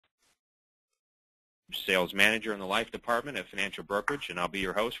Sales Manager in the Life Department at Financial Brokerage, and I'll be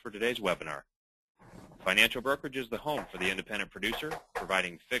your host for today's webinar. Financial Brokerage is the home for the independent producer,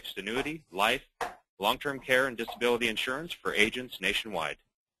 providing fixed annuity, life, long-term care, and disability insurance for agents nationwide.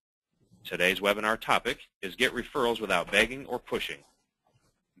 Today's webinar topic is Get Referrals Without Begging or Pushing.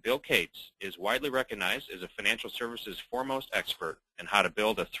 Bill Cates is widely recognized as a financial services foremost expert in how to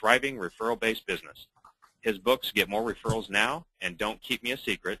build a thriving referral-based business. His books, Get More Referrals Now and Don't Keep Me a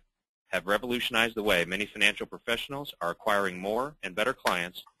Secret, have revolutionized the way many financial professionals are acquiring more and better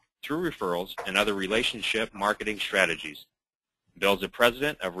clients through referrals and other relationship marketing strategies. Bill is the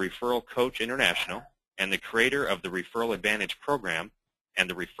president of Referral Coach International and the creator of the Referral Advantage program and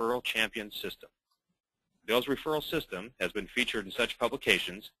the Referral Champion System. Bill's referral system has been featured in such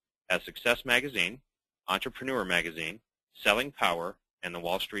publications as Success Magazine, Entrepreneur Magazine, Selling Power, and the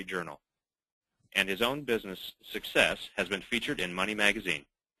Wall Street Journal. And his own business success has been featured in Money Magazine.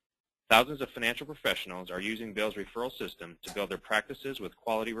 Thousands of financial professionals are using Bill's referral system to build their practices with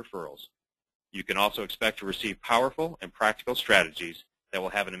quality referrals. You can also expect to receive powerful and practical strategies that will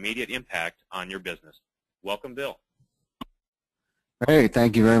have an immediate impact on your business. Welcome, Bill. Hey,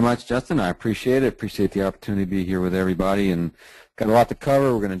 thank you very much, Justin. I appreciate it. Appreciate the opportunity to be here with everybody, and got a lot to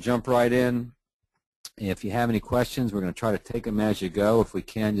cover. We're going to jump right in. If you have any questions, we're going to try to take them as you go. If we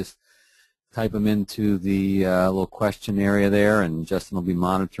can, just type them into the little question area there, and Justin will be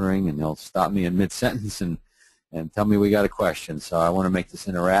monitoring, and he'll stop me in mid-sentence and tell me we got a question. So I want to make this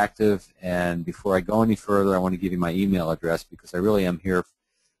interactive, and before I go any further, I want to give you my email address because I really am here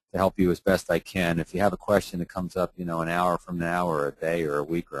to help you as best I can. If you have a question that comes up, an hour from now or a day or a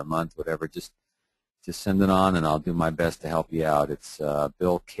week or a month, whatever, just send it on and I'll do my best to help you out. It's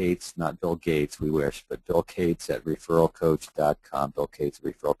Bill Cates, not Bill Gates, we wish, but Bill Cates at referralcoach.com, Bill Cates at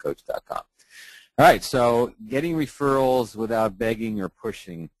referralcoach.com. All right, so getting referrals without begging or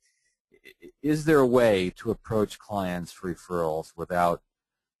pushing. Is there a way to approach clients for referrals without,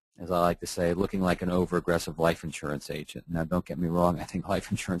 as I like to say, looking like an over-aggressive life insurance agent? Now, don't get me wrong. I think life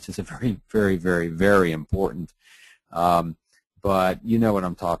insurance is a very, very, very, very important. But you know what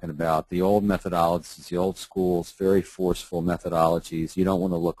I'm talking about. The old methodologies, the old schools, very forceful methodologies. You don't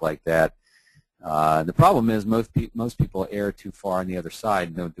want to look like that. The problem is most people err too far on the other side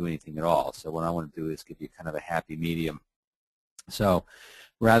and don't do anything at all. So what I want to do is give you kind of a happy medium. So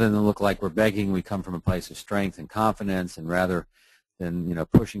rather than look like we're begging, we come from a place of strength and confidence, and rather than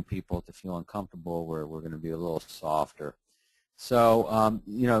pushing people to feel uncomfortable, we're going to be a little softer. So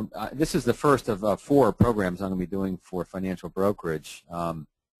this is the first of 4 programs I'm going to be doing for financial brokerage.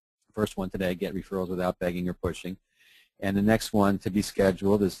 First one today, Get Referrals Without Begging or Pushing, and the next one to be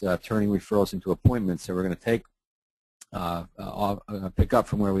scheduled is turning referrals into appointments. So we're going to take pick up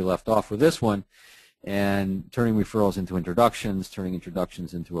from where we left off with this one, and turning referrals into introductions, turning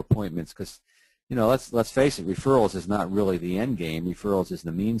introductions into appointments, because let's face it, referrals is not really the end game. Referrals is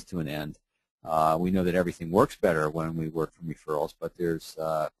the means to an end. We know that everything works better when we work from referrals, but there's,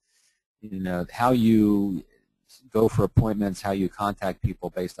 how you go for appointments, how you contact people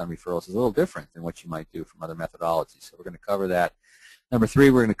based on referrals is a little different than what you might do from other methodologies. So we're going to cover that. Number 3,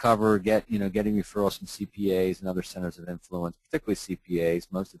 we're going to cover getting referrals from CPAs and other centers of influence, particularly CPAs.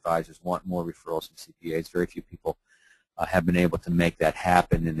 Most advisors want more referrals from CPAs. Very few people have been able to make that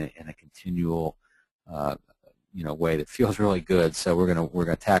happen in a continual way that feels really good. So we're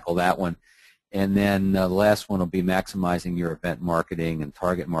gonna tackle that one, and then the last one will be maximizing your event marketing and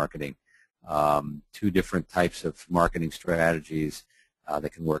target marketing. 2 different types of marketing strategies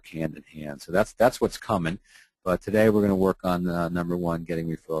that can work hand in hand. So that's what's coming. But today we're going to work on number 1, getting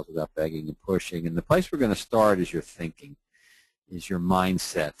referrals without begging and pushing. And the place we're going to start is your thinking, is your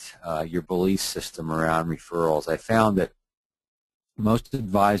mindset, your belief system around referrals. I found that most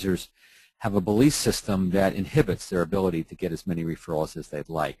advisors have a belief system that inhibits their ability to get as many referrals as they'd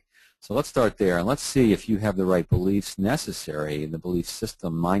like. So let's start there, and let's see if you have the right beliefs necessary and the belief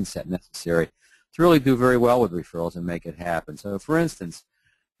system mindset necessary to really do very well with referrals and make it happen. So for instance,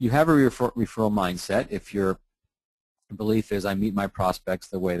 you have a referral mindset if your belief is I meet my prospects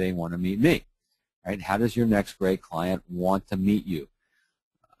the way they want to meet me. Right? How does your next great client want to meet you?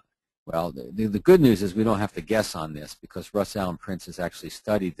 Well, the good news is we don't have to guess on this because Russ Allen Prince has actually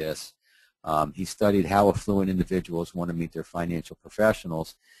studied this. He studied how affluent individuals want to meet their financial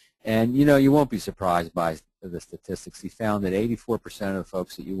professionals. And, you won't be surprised by the statistics. He found that 84% of the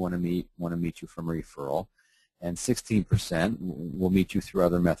folks that you want to meet you from a referral, and 16% will meet you through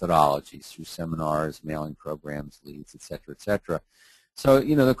other methodologies, through seminars, mailing programs, leads, et cetera, et cetera. So,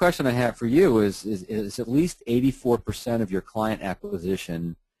 the question I have for you is at least 84% of your client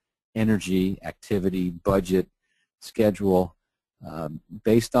acquisition energy, activity, budget, schedule,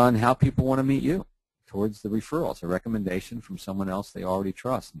 based on how people want to meet you? towards the referrals, a recommendation from someone else they already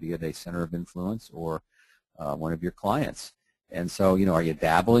trust, be it a center of influence or one of your clients. And so, are you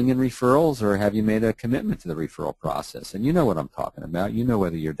dabbling in referrals, or have you made a commitment to the referral process? And you know what I'm talking about. You know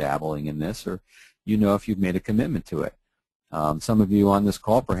whether you're dabbling in this, or you know if you've made a commitment to it. Some of you on this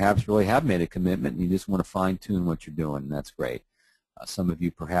call perhaps really have made a commitment, and you just want to fine-tune what you're doing, and that's great. Some of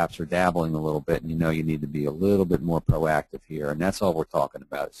you perhaps are dabbling a little bit, and you know you need to be a little bit more proactive here, and that's all we're talking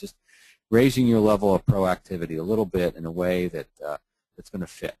about. It's just raising your level of proactivity a little bit in a way that that's going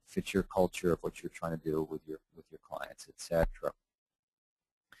to fit your culture of what you're trying to do with your clients, etc.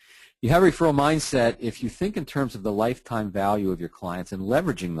 You have a referral mindset if you think in terms of the lifetime value of your clients and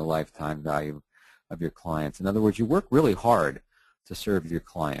leveraging the lifetime value of your clients. In other words, you work really hard to serve your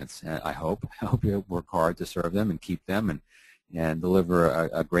clients. And I hope you work hard to serve them and keep them and deliver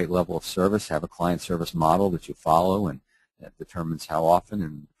a great level of service, have a client service model that you follow and that determines how often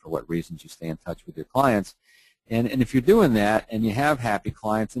and for what reasons you stay in touch with your clients. And if you're doing that and you have happy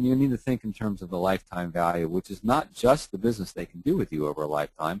clients, then you need to think in terms of the lifetime value, which is not just the business they can do with you over a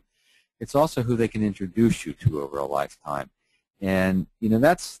lifetime. It's also who they can introduce you to over a lifetime. And,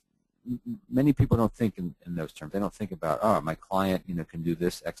 that's many people don't think in those terms. They don't think about, oh, my client, can do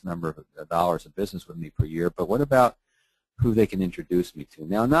this X number of dollars of business with me per year, but what about who they can introduce me to?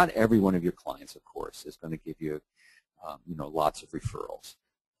 Now, not every one of your clients, of course, is going to give you, lots of referrals.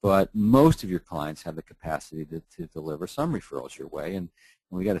 But most of your clients have the capacity to deliver some referrals your way, and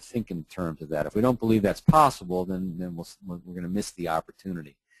we got to think in terms of that. If we don't believe that's possible, then we're going to miss the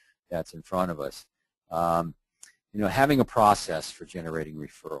opportunity that's in front of us. Having a process for generating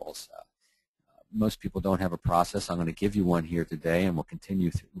referrals. Most people don't have a process. I'm going to give you one here today, and we'll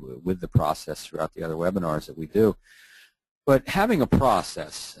continue with the process throughout the other webinars that we do. But having a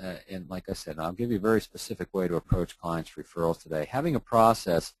process, and like I said, I'll give you a very specific way to approach clients' referrals today. Having a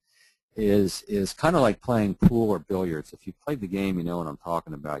process is kind of like playing pool or billiards. If you played the game, you know what I'm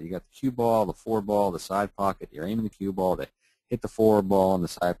talking about. You got the cue ball, the four ball, the side pocket. You're aiming the cue ball to hit the four ball in the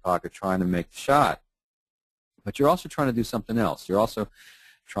side pocket, trying to make the shot. But you're also trying to do something else. You're also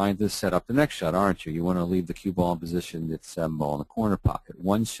trying to set up the next shot, aren't you? You want to leave the cue ball in position, the seven ball in the corner pocket.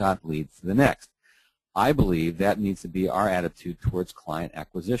 One shot leads to the next. I believe that needs to be our attitude towards client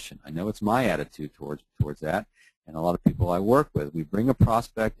acquisition. I know it's my attitude towards that, and a lot of people I work with. We bring a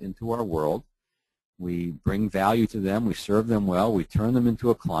prospect into our world. We bring value to them. We serve them well. We turn them into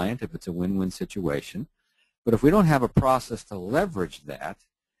a client if it's a win-win situation. But if we don't have a process to leverage that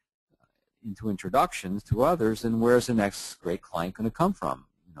into introductions to others, then where's the next great client going to come from?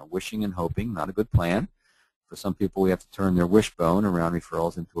 Wishing and hoping, not a good plan. For some people, we have to turn their wishbone around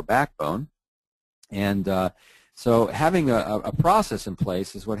referrals into a backbone. And so having a process in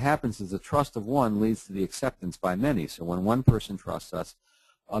place is what happens is the trust of one leads to the acceptance by many. So when one person trusts us,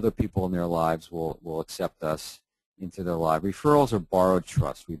 other people in their lives will accept us into their life. Referrals are borrowed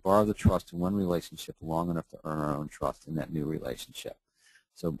trust. We borrow the trust in one relationship long enough to earn our own trust in that new relationship.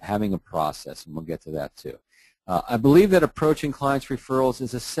 So having a process, and we'll get to that too. I believe that approaching clients' referrals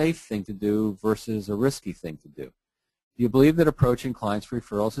is a safe thing to do versus a risky thing to do. Do you believe that approaching clients'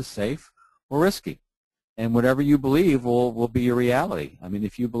 referrals is safe or risky? And whatever you believe will be your reality. I mean,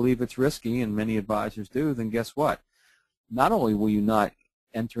 if you believe it's risky, and many advisors do, then guess what? Not only will you not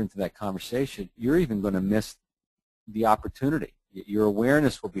enter into that conversation, you're even going to miss the opportunity. Your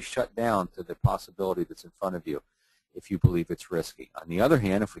awareness will be shut down to the possibility that's in front of you if you believe it's risky. On the other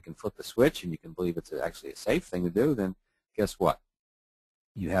hand, if we can flip the switch and you can believe it's actually a safe thing to do, then guess what?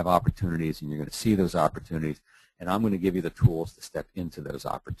 You have opportunities, and you're going to see those opportunities, and I'm going to give you the tools to step into those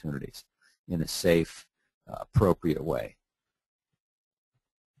opportunities in a safe, appropriate way.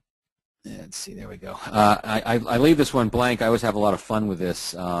 Let's see, there we go. I leave this one blank. I always have a lot of fun with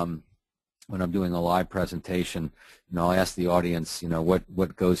this when I'm doing a live presentation. I'll ask the audience,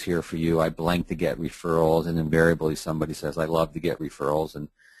 what goes here for you? I blank to get referrals, and invariably somebody says, I love to get referrals, and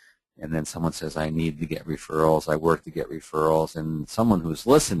then someone says, I need to get referrals, I work to get referrals, and someone who's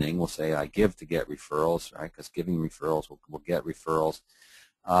listening will say, I give to get referrals, right? Because giving referrals will get referrals.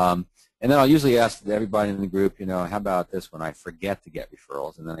 And then I'll usually ask everybody in the group, how about this when I forget to get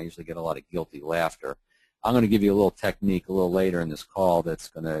referrals? And then I usually get a lot of guilty laughter. I'm going to give you a little technique a little later in this call that's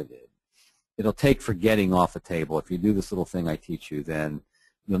going to, it'll take forgetting off the table. If you do this little thing I teach you, then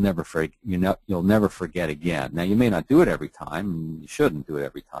you'll never forget again. Now, you may not do it every time, and you shouldn't do it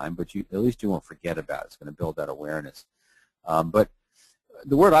every time, but at least you won't forget about it. It's going to build that awareness. But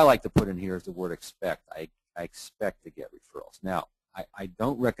the word I like to put in here is the word expect. I expect to get referrals. Now, I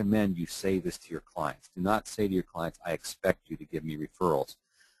don't recommend you say this to your clients. Do not say to your clients, I expect you to give me referrals.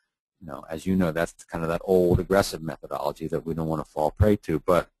 As you know, that's kind of that old aggressive methodology that we don't want to fall prey to.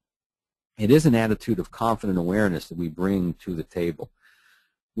 But it is an attitude of confident awareness that we bring to the table.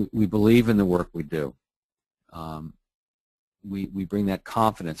 We believe in the work we do. We bring that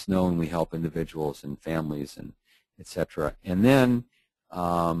confidence knowing we help individuals and families and et cetera. And then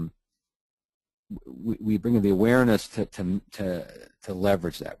we bring the awareness to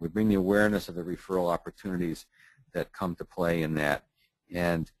leverage that. We bring the awareness of the referral opportunities that come to play in that.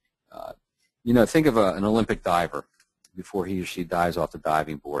 And, think of an Olympic diver before he or she dives off the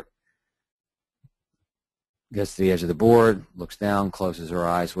diving board. Gets to the edge of the board, looks down, closes her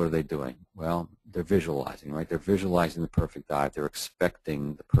eyes. What are they doing? Well, they're visualizing, right? They're visualizing the perfect dive. They're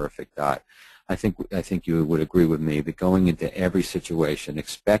expecting the perfect dive. I think you would agree with me that going into every situation,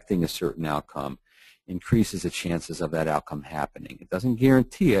 expecting a certain outcome, increases the chances of that outcome happening. It doesn't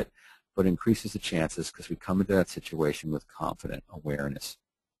guarantee it, but increases the chances because we come into that situation with confident awareness.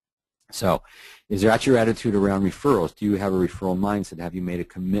 So, is that your attitude around referrals? Do you have a referral mindset? Have you made a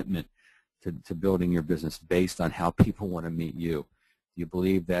commitment to building your business based on how people want to meet you? Do you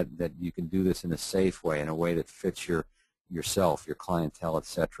believe that you can do this in a safe way, in a way that fits yourself, your clientele,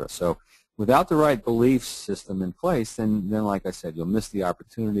 etc.? So without the right belief system in place, then like I said, you'll miss the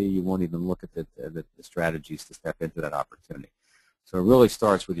opportunity. You won't even look at the strategies to step into that opportunity. So it really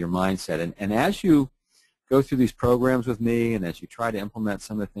starts with your mindset. And as you go through these programs with me and as you try to implement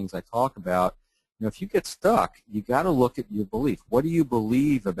some of the things I talk about, if you get stuck, you got to look at your belief. What do you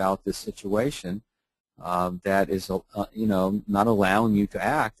believe about this situation that is, not allowing you to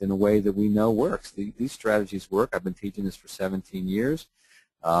act in a way that we know works? These strategies work. I've been teaching this for 17 years.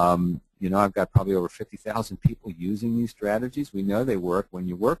 I've got probably over 50,000 people using these strategies. We know they work when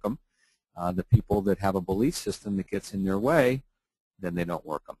you work them. The people that have a belief system that gets in their way, then they don't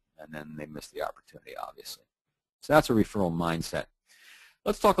work them, and then they miss the opportunity, obviously. So that's a referral mindset.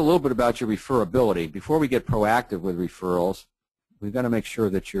 Let's talk a little bit about your referability. Before we get proactive with referrals, we've got to make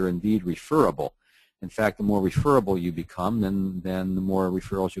sure that you're indeed referable. In fact, the more referable you become, then the more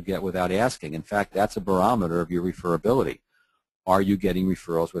referrals you get without asking. In fact, that's a barometer of your referability. Are you getting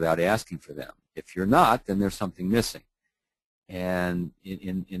referrals without asking for them? If you're not, then there's something missing. And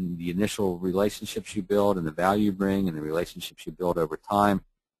in the initial relationships you build and the value you bring and the relationships you build over time.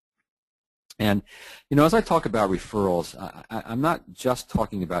 And, as I talk about referrals, I'm not just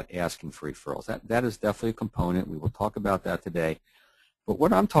talking about asking for referrals. That is definitely a component. We will talk about that today. But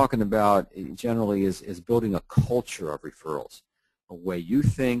what I'm talking about generally is building a culture of referrals, a way you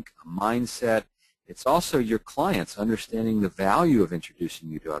think, a mindset. It's also your clients understanding the value of introducing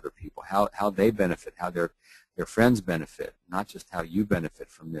you to other people, how they benefit, how their friends benefit, not just how you benefit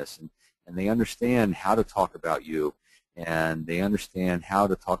from this. And they understand how to talk about you, and they understand how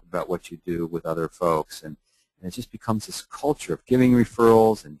to talk about what you do with other folks. And it just becomes this culture of giving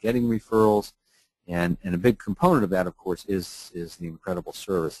referrals and getting referrals. And a big component of that, of course, is the incredible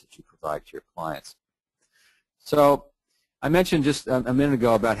service that you provide to your clients. So I mentioned just a minute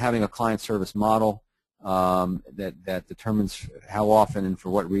ago about having a client service model that determines how often and for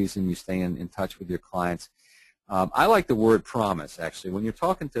what reason you stay in touch with your clients. I like the word promise, actually. When you're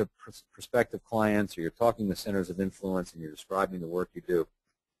talking to prospective clients or you're talking to centers of influence and you're describing the work you do,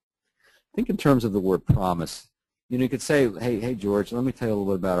 think in terms of the word promise. You could say, hey, George, let me tell you a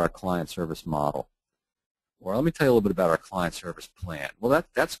little bit about our client service model. Or let me tell you a little bit about our client service plan. Well,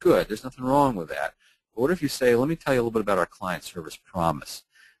 that's good. There's nothing wrong with that. But what if you say, let me tell you a little bit about our client service promise?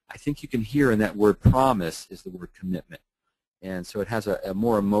 I think you can hear in that word promise is the word commitment. And so it has a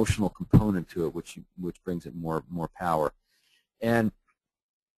more emotional component to it, which brings it more power. And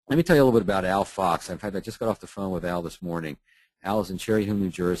let me tell you a little bit about Al Fox. In fact, I just got off the phone with Al this morning. Al is in Cherry Hill, New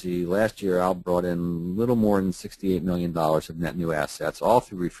Jersey. Last year, Al brought in a little more than $68 million of net new assets, all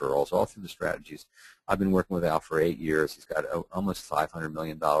through referrals, all through the strategies. I've been working with Al for 8 years. He's got almost $500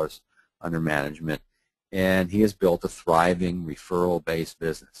 million under management, and he has built a thriving referral-based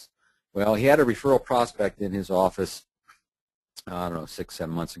business. Well, he had a referral prospect in his office, I don't know, 6-7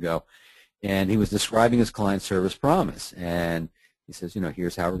 months ago, and he was describing his client service promise. And he says,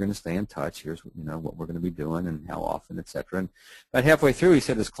 here's how we're going to stay in touch. Here's, what we're going to be doing and how often, et cetera. And about halfway through, he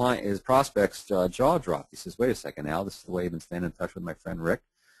said his prospect's jaw dropped. He says, wait a second, Al, this is the way you've been staying in touch with my friend Rick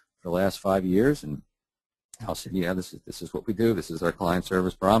for the last 5 years? And Al said, yeah, this is what we do. This is our client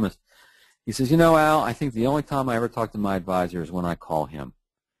service promise. He says, Al, I think the only time I ever talk to my advisor is when I call him.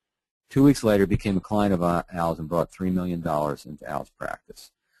 2 weeks later, became a client of Al's and brought $3 million into Al's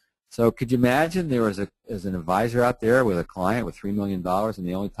practice. So could you imagine there was an advisor out there with a client with $3 million, and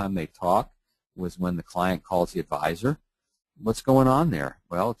the only time they talk was when the client calls the advisor? What's going on there?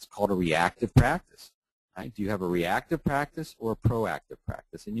 Well, it's called a reactive practice. Right? Do you have a reactive practice or a proactive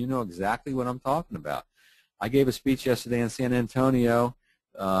practice? And you know exactly what I'm talking about. I gave a speech yesterday in San Antonio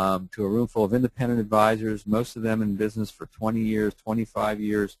to a room full of independent advisors, most of them in business for 20 years, 25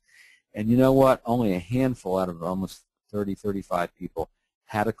 years. And you know what? Only a handful out of almost 30, 35 people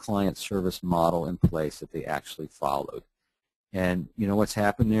had a client service model in place that they actually followed. And you know what's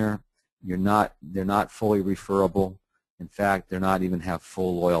happened there? They're not fully referable. In fact, they're not even have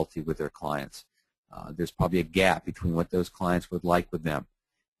full loyalty with their clients. There's probably a gap between what those clients would like with them.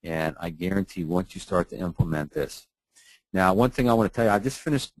 And I guarantee once you start to implement this. Now, one thing I want to tell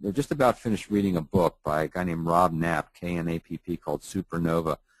you, just about finished reading a book by a guy named Rob Knapp, K-N-A-P-P, called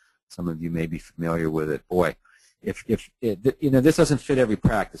Supernova. Some of you may be familiar with it. Boy, if this doesn't fit every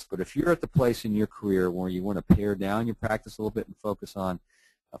practice, but if you're at the place in your career where you want to pare down your practice a little bit and focus on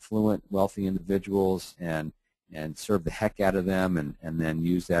affluent, wealthy individuals and serve the heck out of them and then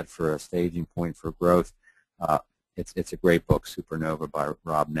use that for a staging point for growth, it's a great book, Supernova by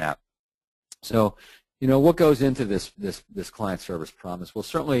Rob Knapp. So, what goes into this client service promise? Well,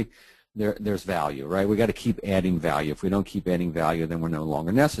 certainly there's value, right? We got to keep adding value. If we don't keep adding value, then we're no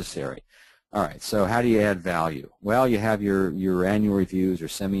longer necessary. All right, so how do you add value? Well, you have your annual reviews or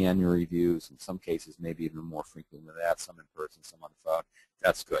semi-annual reviews. In some cases, maybe even more frequently than that, some in person, some on the phone.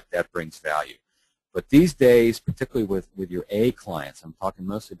 That's good. That brings value. But these days, particularly with your A clients, I'm talking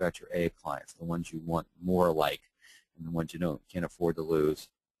mostly about your A clients, the ones you want more like and the ones you can't afford to lose,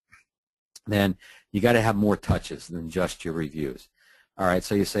 then you got to have more touches than just your reviews. All right,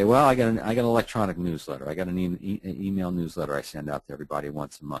 so you say, well, I got an electronic newsletter. I got an email newsletter I send out to everybody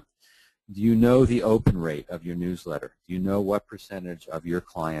once a month. Do you know the open rate of your newsletter? Do you know what percentage of your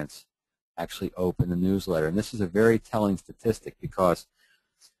clients actually open the newsletter? And this is a very telling statistic because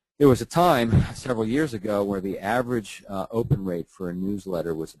there was a time several years ago where the average open rate for a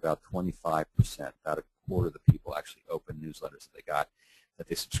newsletter was about 25%. About a quarter of the people actually opened newsletters that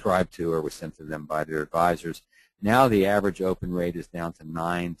they subscribed to or were sent to them by their advisors. Now the average open rate is down to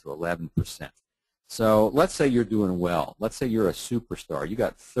 9 to 11%. So let's say you're doing well. Let's say you're a superstar. You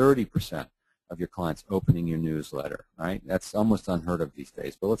got 30% of your clients opening your newsletter, right? That's almost unheard of these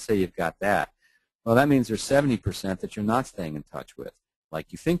days. But let's say you've got that. Well, that means there's 70% that you're not staying in touch with,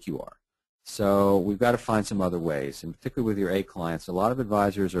 like you think you are. So we've got to find some other ways, and particularly with your A clients, a lot of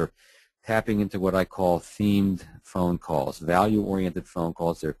advisors are tapping into what I call themed phone calls, value-oriented phone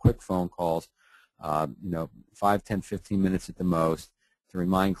calls. They're quick phone calls, 5, 10, 15 minutes at the most, to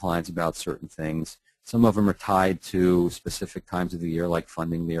remind clients about certain things. Some of them are tied to specific times of the year, like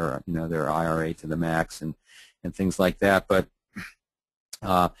funding their IRA to the max and things like that. But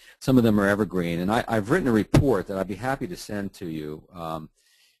some of them are evergreen. And I've written a report that I'd be happy to send to you.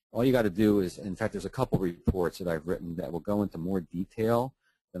 All you got to do is, in fact, there's a couple reports that I've written that will go into more detail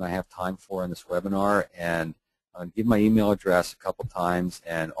than I have time for in this webinar. And I'll give my email address a couple times.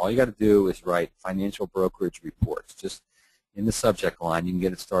 And all you got to do is write financial brokerage reports. Just in the subject line, you can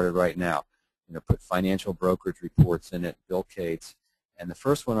get it started right now. Put financial brokerage reports in it, Bill Cates, and the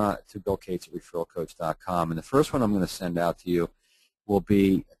first one to Bill Cates at referralcoach.com. And the first one I'm going to send out to you will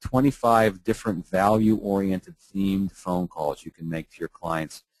be 25 different value-oriented themed phone calls you can make to your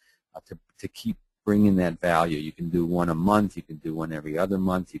clients to keep bringing that value. You can do one a month. You can do one every other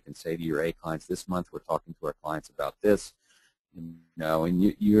month. You can say to your A clients, this month we're talking to our clients about this. And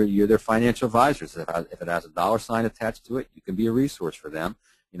you're their financial advisors. If it has a dollar sign attached to it, you can be a resource for them.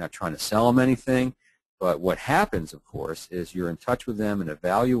 You're not trying to sell them anything. But what happens, of course, is you're in touch with them in a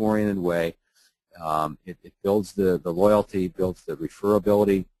value-oriented way. It builds the loyalty, builds the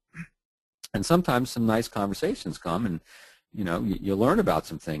referability, and sometimes some nice conversations come, and you learn about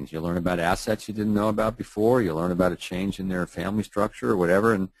some things. You learn about assets you didn't know about before. You learn about a change in their family structure or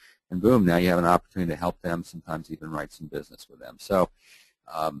whatever, and boom, now you have an opportunity to help them, sometimes even write some business with them. So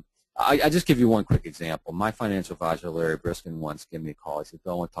I just give you one quick example. My financial advisor, Larry Briskin, once gave me a call. He said,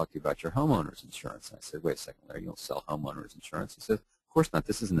 Bill, I want to talk to you about your homeowner's insurance. And I said, wait a second, Larry, you don't sell homeowner's insurance? He said, of course not.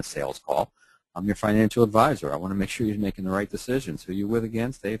 This isn't a sales call. I'm your financial advisor. I want to make sure you're making the right decisions. Who are you with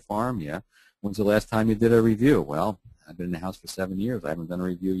again? State Farm? Yeah. When's the last time you did a review? Well, I've been in the house for 7 years. I haven't done a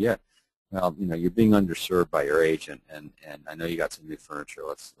review yet. Well, you're being underserved by your agent, and I know you got some new furniture.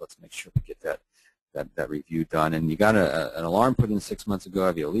 Let's make sure we get that review done. And you got an alarm put in 6 months ago.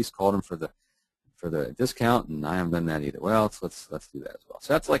 Have you at least called them for the discount? And I haven't done that either. Well, let's do that as well.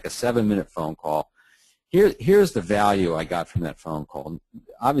 So that's like a 7-minute phone call. Here's the value I got from that phone call.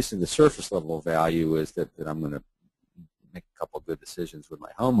 Obviously, the surface level value is that I'm going to make a couple of good decisions with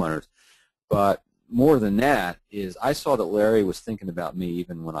my homeowners. But more than that is I saw that Larry was thinking about me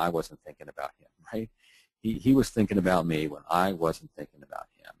even when I wasn't thinking about him, right? He was thinking about me when I wasn't thinking about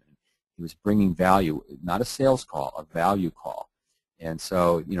him. And he was bringing value, not a sales call, a value call. And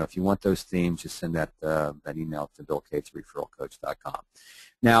so, if you want those themes, just send that email to BillCates@referralcoach.com.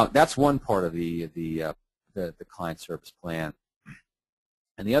 Now, that's one part of the client service plan.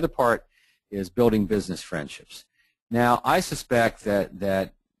 And the other part is building business friendships. Now, I suspect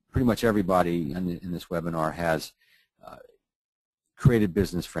that pretty much everybody in this webinar has created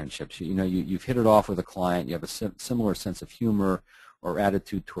business friendships. You've hit it off with a client. You have a similar sense of humor or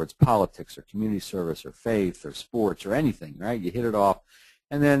attitude towards politics or community service or faith or sports or anything, right? You hit it off,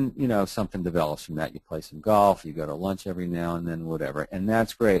 and then, something develops from that. You play some golf, you go to lunch every now and then, whatever, and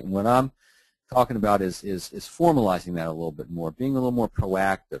that's great. And what I'm talking about is formalizing that a little bit more, being a little more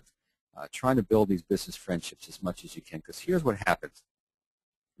proactive, trying to build these business friendships as much as you can, because here's what happens.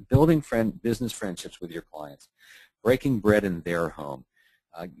 Building business friendships with your clients, breaking bread in their home,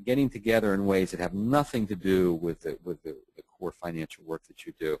 getting together in ways that have nothing to do with the core financial work that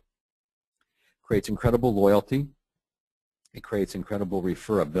you do, creates incredible loyalty. It creates incredible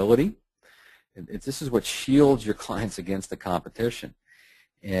referability. This is what shields your clients against the competition,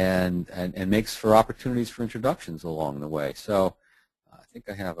 and makes for opportunities for introductions along the way. So I think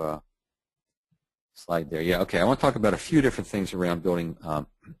I have a slide there. Yeah, okay. I want to talk about a few different things around building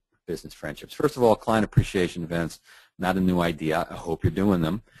business friendships. First of all, client appreciation events, not a new idea. I hope you're doing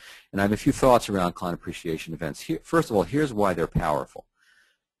them. And I have a few thoughts around client appreciation events. First of all, here's why they're powerful.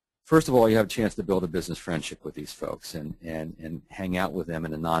 First of all, you have a chance to build a business friendship with these folks and hang out with them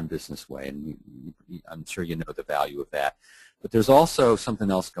in a non-business way. And I'm sure you know the value of that. But there's also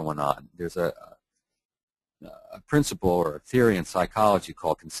something else going on. There's a principle or a theory in psychology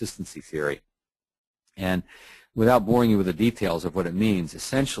called consistency theory. And without boring you with the details of what it means,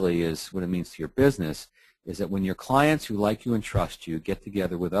 essentially is what it means to your business is that when your clients who like you and trust you get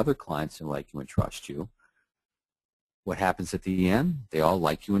together with other clients who like you and trust you, what happens at the end? They all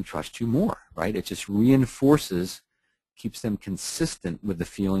like you and trust you more, right? It just reinforces, keeps them consistent with the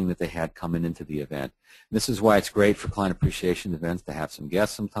feeling that they had coming into the event. This is why it's great for client appreciation events to have some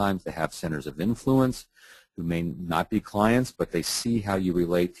guests sometimes, to have centers of influence who may not be clients, but they see how you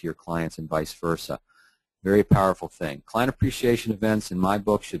relate to your clients and vice versa. Very powerful thing. Client appreciation events in my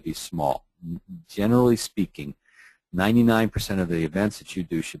book should be small. Generally speaking, 99% of the events that you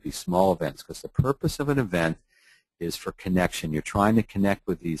do should be small events, because the purpose of an event is for connection. You're trying to connect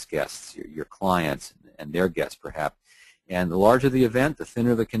with these guests, your clients and their guests perhaps. And the larger the event, the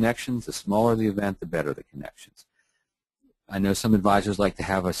thinner the connections. The smaller the event, the better the connections. I know some advisors like to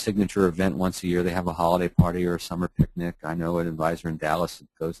have a signature event once a year. They have a holiday party or a summer picnic. I know an advisor in Dallas that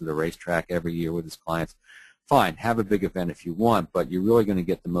goes to the racetrack every year with his clients. Fine, have a big event if you want, but you're really going to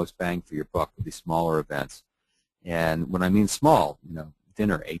get the most bang for your buck with these smaller events. And when I mean small,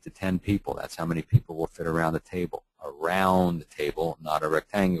 dinner, 8 to 10 people. That's how many people will fit around the table. Around the table, not a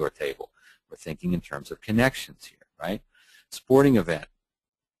rectangular table. We're thinking in terms of connections here, right? Sporting event.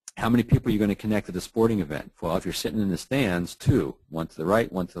 How many people are you going to connect at a sporting event? Well, if you're sitting in the stands, 2, one to the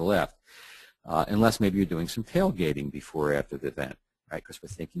right, one to the left, unless maybe you're doing some tailgating before or after the event, right? Because we're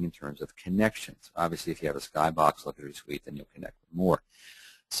thinking in terms of connections. Obviously, if you have a skybox luxury suite, then you'll connect with more.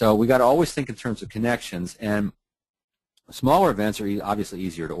 So we got to always think in terms of connections, and smaller events are obviously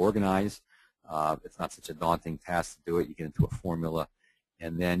easier to organize. It's not such a daunting task to do it. You get into a formula,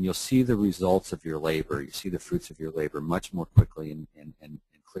 and then you'll see the results of your labor. You see the fruits of your labor much more quickly and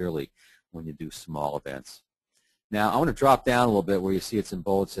clearly when you do small events. Now, I want to drop down a little bit where you see it's in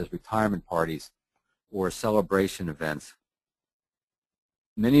bold. It says retirement parties or celebration events.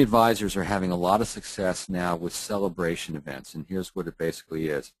 Many advisors are having a lot of success now with celebration events, and here's what it basically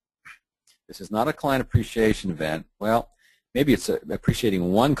is. This is not a client appreciation event. Well, maybe it's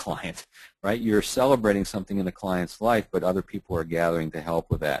appreciating one client, right? You're celebrating something in the client's life, but other people are gathering to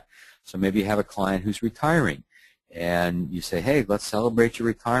help with that. So maybe you have a client who's retiring, and you say, hey, let's celebrate your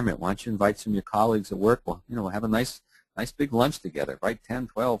retirement. Why don't you invite some of your colleagues at work? Well, we'll have a nice big lunch together, right? 10,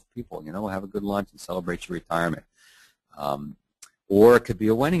 12 people, we'll have a good lunch and celebrate your retirement. Or it could be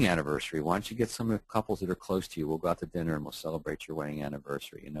a wedding anniversary. Why don't you get some of the couples that are close to you? We'll go out to dinner and we'll celebrate your wedding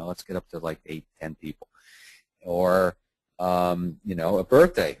anniversary. Let's get up to like 8, 10 people. Or, a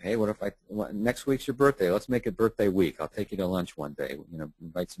birthday. Hey, what if next week's your birthday? Let's make it birthday week. I'll take you to lunch one day.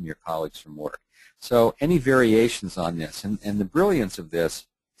 Invite some of your colleagues from work. So any variations on this. And the brilliance of this,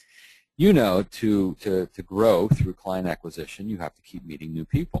 to grow through client acquisition, you have to keep meeting new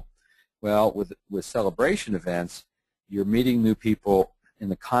people. Well, with celebration events, you're meeting new people in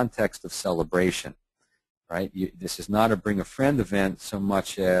the context of celebration, right? This is not a bring a friend event so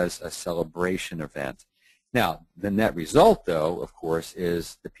much as a celebration event. Now, the net result, though, of course,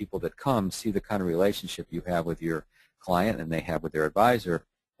 is the people that come see the kind of relationship you have with your client and they have with their advisor,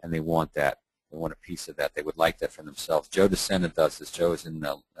 and they want that. They want a piece of that. They would like that for themselves. Joe DeSena does this. Joe is in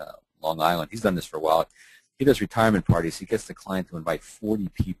Long Island. He's done this for a while. He does retirement parties. He gets the client to invite 40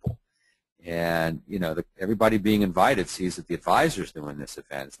 people. And, everybody being invited sees that the advisor's doing this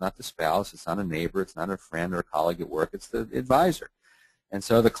event. It's not the spouse. It's not a neighbor. It's not a friend or a colleague at work. It's the advisor. And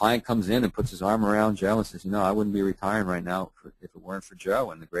so the client comes in and puts his arm around Joe and says, I wouldn't be retiring right now if it weren't for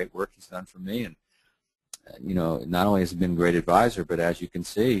Joe and the great work he's done for me. And, not only has he been a great advisor, but as you can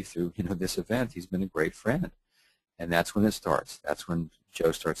see through, this event, he's been a great friend. And that's when it starts. That's when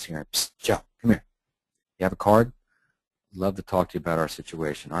Joe starts hearing, Psst, Joe, come here. You have a card? Love to talk to you about our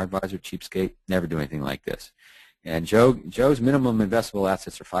situation. Our advisor, cheapskate, never do anything like this. And Joe's minimum investable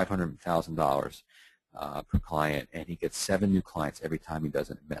assets are $500,000 per client, and he gets 7 new clients every time he does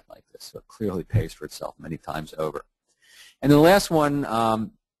an event like this. So it clearly pays for itself many times over. And the last one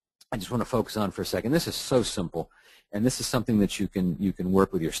I just want to focus on for a second. This is so simple, and this is something that you can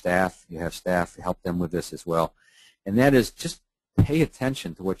work with your staff. You have staff, help them with this as well. And that is just pay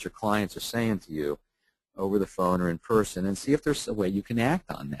attention to what your clients are saying to you over the phone or in person and see if there's a way you can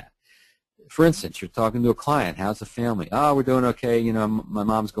act on that. For instance, you're talking to a client. How's the family? Oh, we're doing okay. My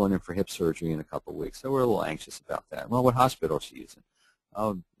mom's going in for hip surgery in a couple of weeks, so we're a little anxious about that. Well, what hospital is she using?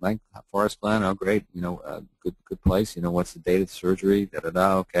 Oh, like Forest Glen. Oh, great. Good place. What's the date of the surgery?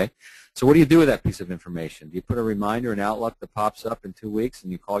 Da-da-da. Okay. So what do you do with that piece of information? Do you put a reminder in Outlook that pops up in 2 weeks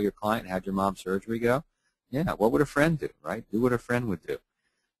and you call your client, how'd your mom's surgery go? Yeah, what would a friend do, right? Do what a friend would do.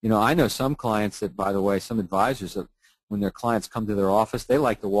 I know some clients that, by the way, some advisors, that when their clients come to their office, they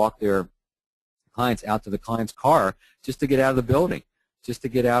like to walk their clients out to the client's car just to get out of the building, just to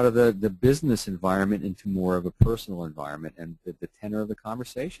get out of the business environment into more of a personal environment, and the tenor of the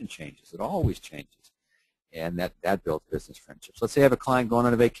conversation changes. It always changes, and that builds business friendships. Let's say you have a client going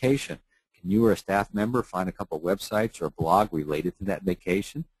on a vacation. Can you or a staff member find a couple of websites or a blog related to that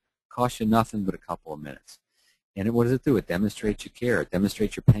vacation? Costs you nothing but a couple of minutes. And what does it do? It demonstrates you care. It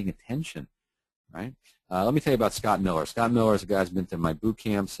demonstrates you're paying attention, right? Let me tell you about Scott Miller. Scott Miller is a guy who's been to my boot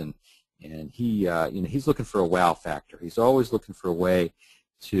camps, and he, he's looking for a wow factor. He's always looking for a way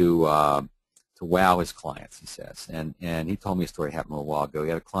to wow his clients, he says. And he told me a story happened a little while ago. He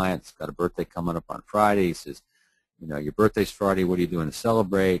had a client who's got a birthday coming up on Friday. He says, your birthday's Friday. What are you doing to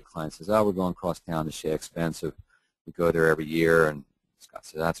celebrate? Client says, oh, we're going across town to Shea Expensive. We go there every year. And Scott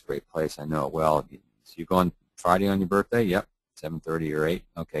says, that's a great place. I know it well. So you're going Friday on your birthday? Yep, 7:30 or 8.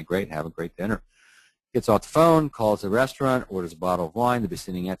 Okay, great. Have a great dinner. Gets off the phone, calls the restaurant, orders a bottle of wine to be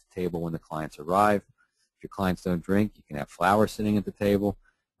sitting at the table when the clients arrive. If your clients don't drink, you can have flowers sitting at the table,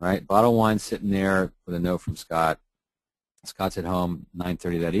 right? Bottle of wine sitting there with a note from Scott. Scott's at home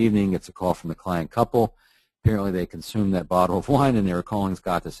 9:30 that evening, gets a call from the client couple. Apparently they consumed that bottle of wine, and they were calling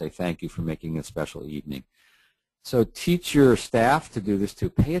Scott to say thank you for making a special evening. So teach your staff to do this too.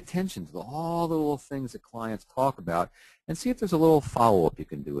 Pay attention to all the little things that clients talk about and see if there's a little follow-up you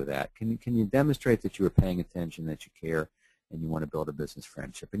can do with that. Can you demonstrate that you are paying attention, that you care, and you want to build a business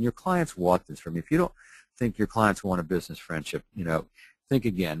friendship? And your clients want this from you. If you don't think your clients want a business friendship, think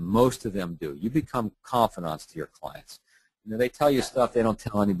again. Most of them do. You become confidants to your clients. They tell you stuff they don't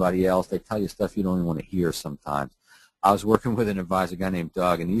tell anybody else. They tell you stuff you don't even want to hear sometimes. I was working with an advisor, a guy named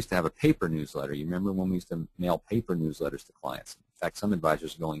Doug, and he used to have a paper newsletter. You remember when we used to mail paper newsletters to clients? In fact, some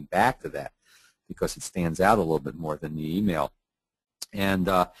advisors are going back to that because it stands out a little bit more than the email. And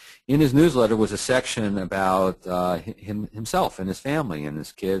in his newsletter was a section about himself and his family and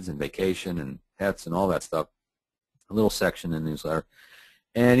his kids and vacation and pets and all that stuff, a little section in the newsletter.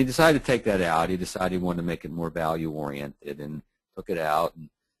 And he decided to take that out. He decided he wanted to make it more value-oriented and took it out. And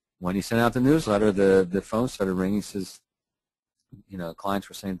when he sent out the newsletter, the phone started ringing. He says, clients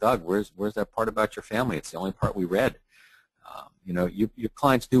were saying, Doug, where's that part about your family? It's the only part we read. Your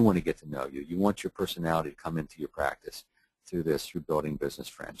clients do want to get to know you. You want your personality to come into your practice through building business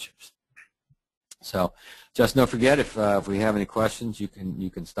friendships. So just don't forget, if we have any questions, you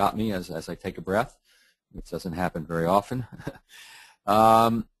can stop me as I take a breath, which doesn't happen very often.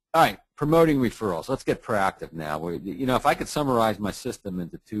 All right, promoting referrals. Let's get proactive now. If I could summarize my system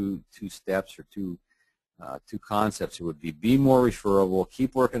into two steps or two concepts, it would be more referable,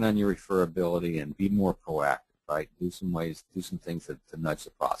 keep working on your referability, and be more proactive. Right? Do some things to nudge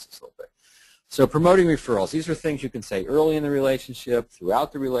the process a little bit. So promoting referrals. These are things you can say early in the relationship,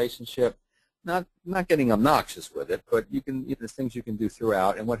 throughout the relationship. Not getting obnoxious with it, but there's things you can do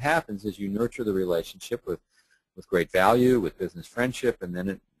throughout. And what happens is you nurture the relationship with great value, with business friendship, and then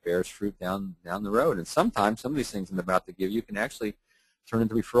it bears fruit down the road. And sometimes some of these things I'm about to give you can actually turn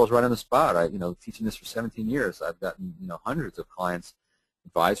into referrals right on the spot. Teaching this for 17 years, I've gotten hundreds of clients,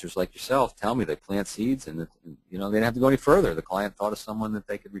 advisors like yourself, tell me they plant seeds, and they didn't have to go any further. The client thought of someone that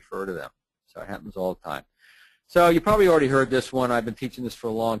they could refer to them. So it happens all the time. So you probably already heard this one. I've been teaching this for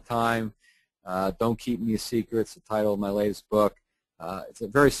a long time. Don't Keep Me a Secret. It's the title of my latest book. It's a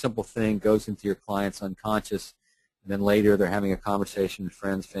very simple thing, goes into your client's unconscious, and then later they're having a conversation with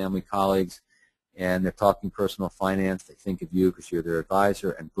friends, family, colleagues, and they're talking personal finance. They think of you because you're their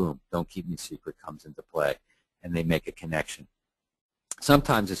advisor, and boom, Don't Keep Me a Secret comes into play, and they make a connection.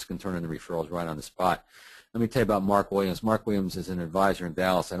 Sometimes this can turn into referrals right on the spot. Let me tell you about Mark Williams. Mark Williams is an advisor in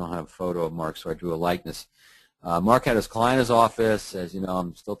Dallas. I don't have a photo of Mark, so I drew a likeness. Mark had his client in his office, says, you know,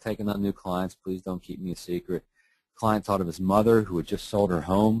 I'm still taking on new clients. Please don't keep me a secret. Client thought of his mother who had just sold her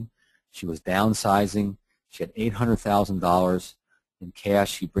home. She was downsizing. She had $800,000 in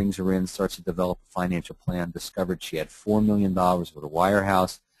cash. He brings her in, starts to develop a financial plan, discovered she had $4 million with a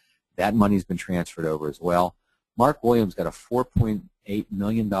wirehouse. That money's been transferred over as well. Mark Williams got a $4.8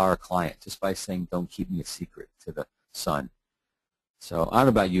 million client just by saying, don't keep me a secret to the son. So I don't know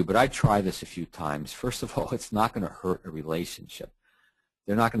about you, but I tried this a few times. First of all, it's not going to hurt a relationship.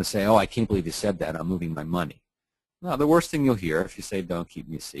 They're not going to say, oh, I can't believe you said that. I'm moving my money. No, the worst thing you'll hear if you say, don't keep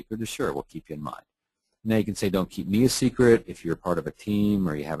me a secret, is sure, we'll keep you in mind. Now you can say, don't keep me a secret. If you're part of a team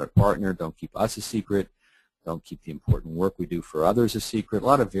or you have a partner, don't keep us a secret. Don't keep the important work we do for others a secret. A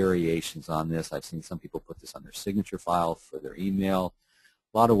lot of variations on this. I've seen some people put this on their signature file for their email.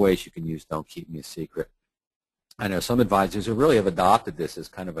 A lot of ways you can use don't keep me a secret. I know some advisors who really have adopted this as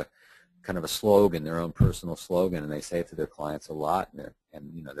kind of a slogan, their own personal slogan, and they say it to their clients a lot.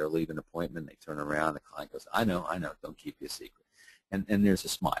 And you know, they're leaving an appointment, they turn around, the client goes, I know, don't keep you a secret. And there's a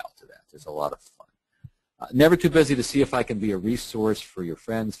smile to that. There's a lot of fun. Never too busy to see if I can be a resource for your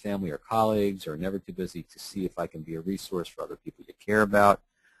friends, family, or colleagues, or never too busy to see if I can be a resource for other people you care about.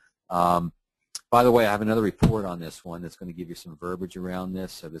 By the way, I have another report on this one that's going to give you some verbiage around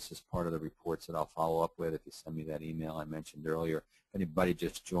this. So this is part of the reports that I'll follow up with if you send me that email I mentioned earlier. If anybody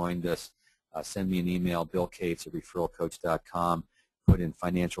just joined us, send me an email, billcates@referralcoach.com. Put in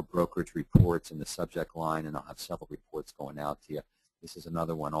financial brokerage reports in the subject line, and I'll have several reports going out to you. This is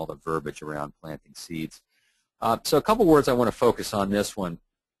another one, all the verbiage around planting seeds. So a couple words I want to focus on this one.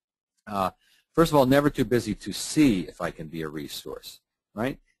 First of all, never too busy to see if I can be a resource,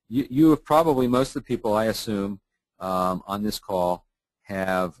 right? You have probably, most of the people, I assume, on this call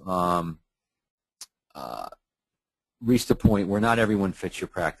have reached a point where not everyone fits your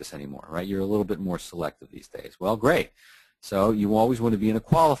practice anymore, right? You're a little bit more selective these days. Well, great. So you always want to be in a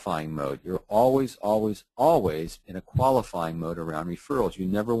qualifying mode. You're always, always, always in a qualifying mode around referrals. You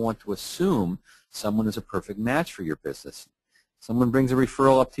never want to assume someone is a perfect match for your business. Someone brings a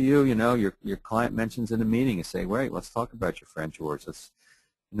referral up to you, you know, your client mentions in a meeting, you say, wait, let's talk about your friend George. Let's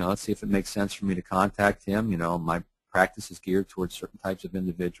see if it makes sense for me to contact him. You know, my practice is geared towards certain types of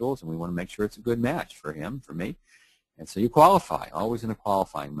individuals, and we want to make sure it's a good match for him, for me. And so you qualify, always in a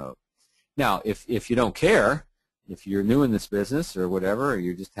qualifying mode. Now, if you don't care, if you're new in this business or whatever, or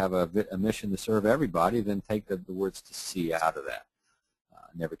you just have a mission to serve everybody, then take the words to see out of that.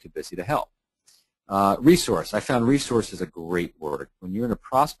 Never too busy to help. Resource. I found resource is a great word. When you're in a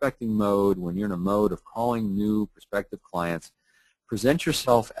prospecting mode, when you're in a mode of calling new prospective clients, present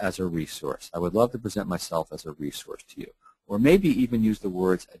yourself as a resource. I would love to present myself as a resource to you. Or maybe even use the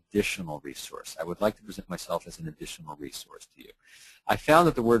words additional resource. I would like to present myself as an additional resource to you. I found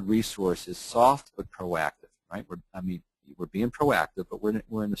that the word resource is soft but proactive. Right? We're being proactive, but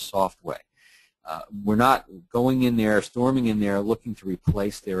we're in a soft way. We're not going in there, storming in there, looking to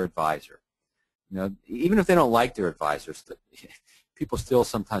replace their advisor. You know, even if they don't like their advisors, people still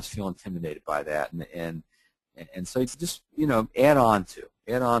sometimes feel intimidated by that, and so it's just, you know, add on to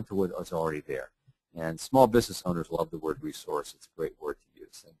what's already there. And small business owners love the word resource. It's a great word to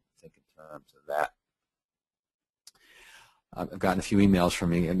use. Think in terms of that. I've gotten a few emails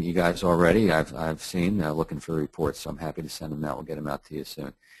from you guys already. I've seen looking for reports, so I'm happy to send them out. We'll get them out to you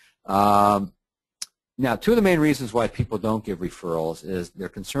soon. Now, two of the main reasons why people don't give referrals is they're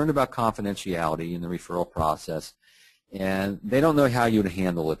concerned about confidentiality in the referral process, and they don't know how you would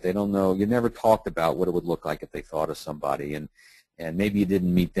handle it. They don't know. You never talked about what it would look like if they thought of somebody, and maybe you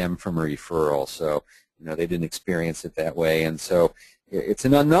didn't meet them from a referral, so you know they didn't experience it that way, and so it's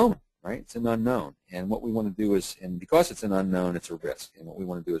an unknown. Right? It's an unknown. And what we want to do is, and because it's an unknown, it's a risk. And what we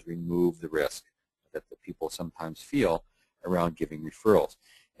want to do is remove the risk that the people sometimes feel around giving referrals.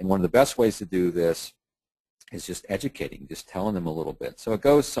 And one of the best ways to do this is just educating, just telling them a little bit. So it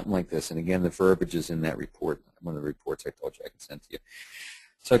goes something like this. And again, the verbiage is in that report, one of the reports I told you I can send to you.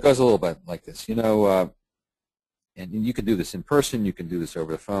 So it goes a little bit like this. You know, and you can do this in person. You can do this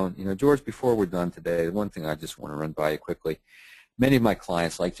over the phone. You know, George, before we're done today, one thing I just want to run by you quickly. Many of my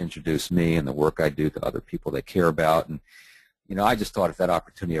clients like to introduce me and the work I do to other people they care about, and I just thought if that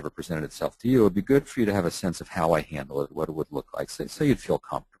opportunity ever presented itself to you, it would be good for you to have a sense of how I handle it, what it would look like, so you'd feel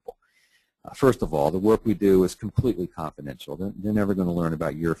comfortable. First of all, the work we do is completely confidential. They're never going to learn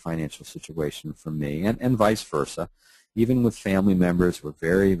about your financial situation from me, and vice versa. Even with family members, we're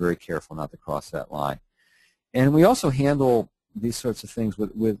very, very careful not to cross that line. And we also handle these sorts of things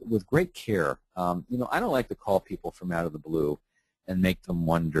with great care. I don't like to call people from out of the blue and make them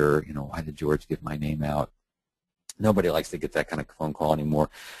wonder, why did George give my name out? Nobody likes to get that kind of phone call anymore.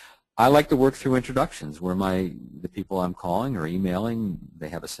 I like to work through introductions where the people I'm calling or emailing, they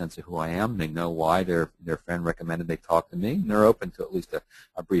have a sense of who I am. They know why their friend recommended they talk to me, and they're open to at least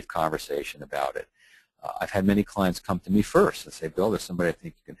a brief conversation about it. I've had many clients come to me first and say, Bill, there's somebody I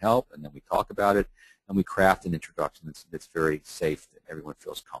think you can help, and then we talk about it, and we craft an introduction that's very safe, that everyone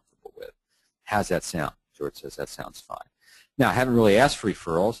feels comfortable with. How's that sound? George says, that sounds fine. Now, I haven't really asked for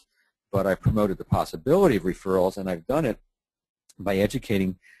referrals, but I promoted the possibility of referrals, and I've done it by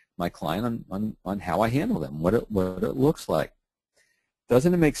educating my client on how I handle them, what it looks like.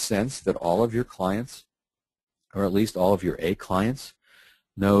 Doesn't it make sense that all of your clients, or at least all of your A clients,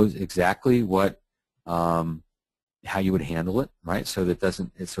 knows exactly how you would handle it, right? So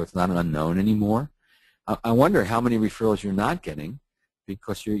it's not an unknown anymore. I wonder how many referrals you're not getting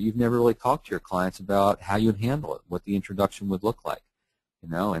because you've never really talked to your clients about how you'd handle it, what the introduction would look like,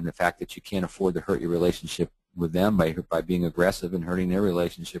 and the fact that you can't afford to hurt your relationship with them by being aggressive and hurting their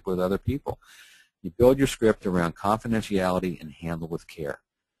relationship with other people. You build your script around confidentiality and handle with care.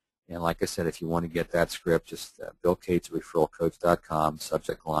 And like I said, if you want to get that script, just Bill Cates at referralcoach.com,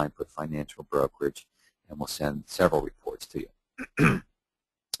 subject line, put financial brokerage, and we'll send several reports to you.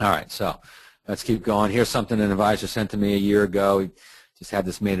 All right, so let's keep going. Here's something an advisor sent to me a year ago. He just had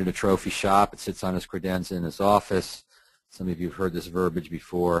this made at a trophy shop. It sits on his credenza in his office. Some of you have heard this verbiage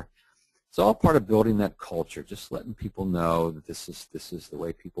before. It's all part of building that culture, just letting people know that this is the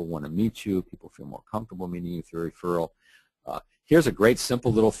way people want to meet you. People feel more comfortable meeting you through a referral. Here's a great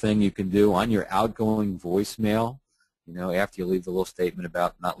simple little thing you can do on your outgoing voicemail. After you leave the little statement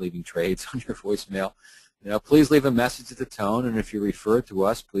about not leaving trades on your voicemail, please leave a message at the tone, and if you refer to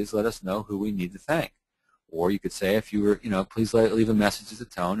us, please let us know who we need to thank. Or you could say, if you were, please leave a message at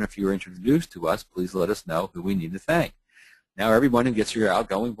the tone, and if you were introduced to us, please let us know who we need to thank. Now everyone who gets your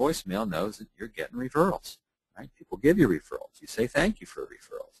outgoing voicemail knows that you're getting referrals, right? People give you referrals. You say thank you for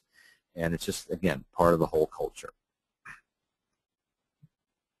referrals. And it's just, again, part of the whole culture.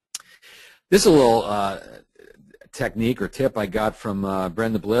 This is a little technique or tip I got from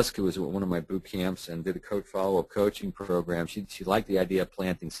Brenda Blisk, who was at one of my boot camps and did a follow-up coaching program. She liked the idea of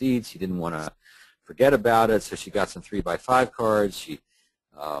planting seeds. She didn't want to forget about it, so she got some 3x5 cards. She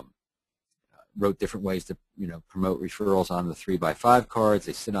wrote different ways to promote referrals on the 3x5 cards.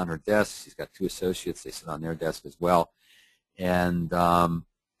 They sit on her desk. She's got 2 associates. They sit on their desk as well. And,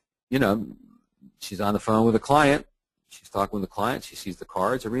 she's on the phone with a client. She's talking with a client. She sees the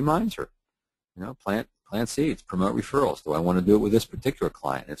cards. It reminds her, plant seeds, promote referrals. Do I want to do it with this particular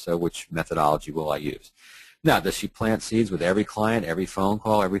client? If so, which methodology will I use? Now, does she plant seeds with every client, every phone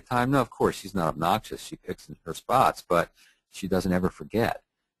call, every time? No, of course. She's not obnoxious. She picks her spots, but she doesn't ever forget.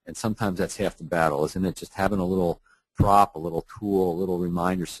 And sometimes that's half the battle, isn't it? Just having a little prop, a little tool, a little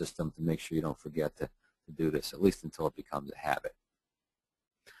reminder system to make sure you don't forget to do this, at least until it becomes a habit.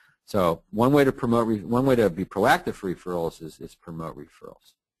 So one way to be proactive for referrals is promote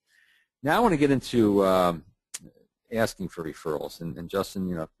referrals. Now I want to get into asking for referrals. And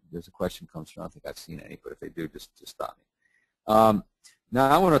Justin, if there's a question comes through, I don't think I've seen any, but if they do, just stop me. Now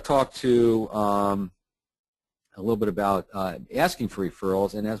I want to talk to a little bit about asking for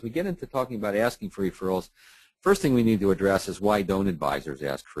referrals. And as we get into talking about asking for referrals, first thing we need to address is why don't advisors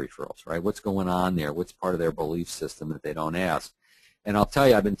ask for referrals, right? What's going on there? What's part of their belief system that they don't ask? And I'll tell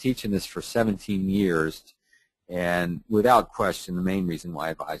you, I've been teaching this for 17 years, and without question, the main reason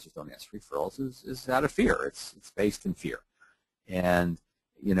why advisors don't ask for referrals is out of fear. It's based in fear. And,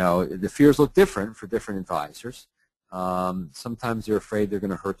 the fears look different for different advisors. Sometimes they're afraid they're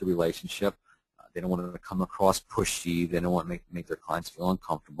going to hurt the relationship. They don't want to come across pushy. They don't want to make their clients feel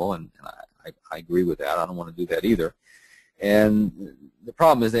uncomfortable, and I agree with that. I don't want to do that either. And the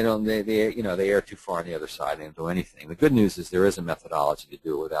problem is they err too far on the other side. They don't do anything. The good news is there is a methodology to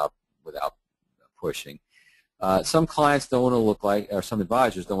do it without pushing. Some clients don't want to look like, or some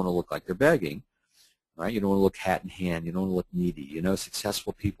advisors don't want to look like they're begging, right? You don't want to look hat in hand. You don't want to look needy.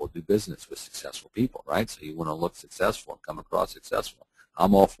 Successful people do business with successful people, right? So you want to look successful and come across successful.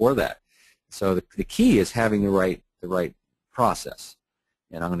 I'm all for that. So the key is having the right process,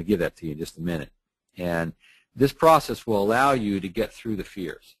 and I'm going to give that to you in just a minute. And this process will allow you to get through the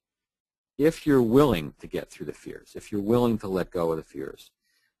fears. if you're willing to get through the fears, if you're willing to let go of the fears.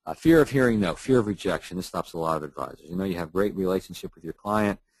 Fear of hearing no, fear of rejection, this stops a lot of advisors. You know, you have great relationship with your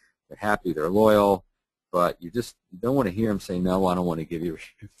client, they're happy, they're loyal, but you don't want to hear them say, no, I don't want to give you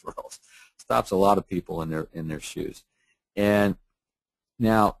referrals. Stops a lot of people in their shoes. And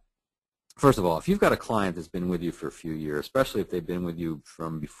now, first of all, if you've got a client that's been with you for a few years, especially if they've been with you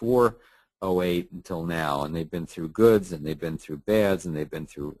from before '08 until now, and they've been through goods, and they've been through bads, and they've been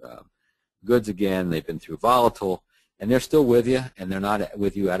through goods again, they've been through volatile, and they're still with you, and they're not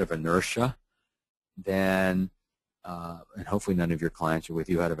with you out of inertia, then, and hopefully none of your clients are with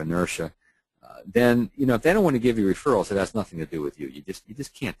you out of inertia, then, you know, if they don't want to give you referrals, it has nothing to do with you. You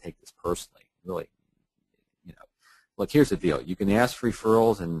just can't take this personally, really. You know, look, here's the deal. You can ask for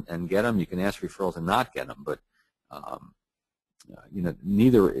referrals and get them. You can ask for referrals and not get them, but you know,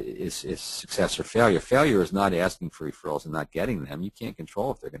 neither is success or failure. Failure is not asking for referrals and not getting them. You can't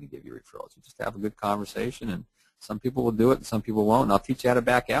control if they're going to give you referrals. You just have a good conversation, and some people will do it and some people won't, and I'll teach you how to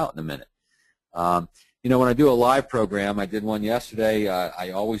back out in a minute. You know, when I do a live program, I did one yesterday,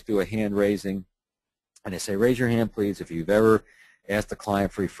 I always do a hand raising, and I say, raise your hand, please, if you've ever asked a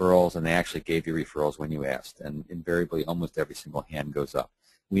client for referrals and they actually gave you referrals when you asked, and invariably almost every single hand goes up.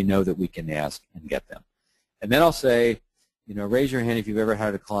 We know that we can ask and get them. And then I'll say, you know, raise your hand if you've ever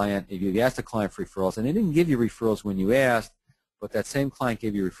had a client, if you've asked a client for referrals and they didn't give you referrals when you asked, but that same client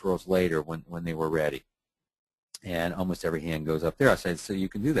gave you referrals later when they were ready. And almost every hand goes up there. I say, so you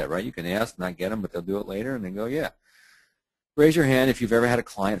can do that, right? You can ask, not get them, but they'll do it later, and then go, yeah. Raise your hand if you've ever had a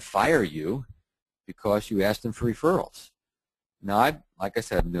client fire you because you asked them for referrals. Now, like I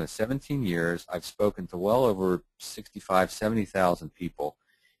said, I've been doing 17 years. I've spoken to well over 65, 70,000 people,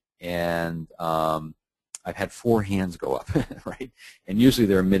 and I've had 4 hands go up, right? And usually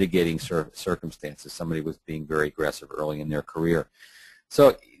there are mitigating circumstances. Somebody was being very aggressive early in their career.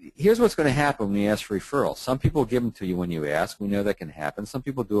 So here's what's going to happen when you ask for referrals. Some people give them to you when you ask. We know that can happen. Some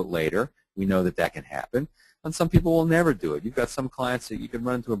people do it later. We know that that can happen. And some people will never do it. You've got some clients that you could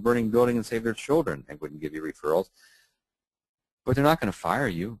run into a burning building and save their children and wouldn't give you referrals. But they're not going to fire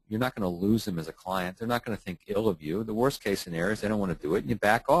you. You're not going to lose them as a client. They're not going to think ill of you. The worst case scenario is they don't want to do it, and you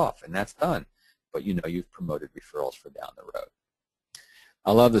back off, and that's done. But you know you've promoted referrals for down the road.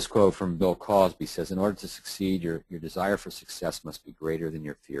 I love this quote from Bill Cosby. He says, in order to succeed, your desire for success must be greater than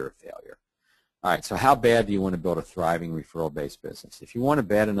your fear of failure. All right, so how bad do you want to build a thriving referral-based business? If you want it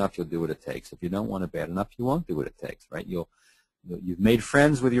bad enough, you'll do what it takes. If you don't want it bad enough, you won't do what it takes, right? You've made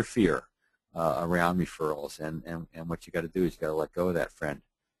friends with your fear around referrals, and what you got to do is you got to let go of that friend,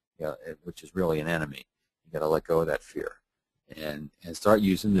 which is really an enemy. You got to let go of that fear. And start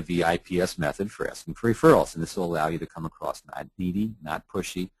using the VIPS method for asking for referrals. And this will allow you to come across not needy, not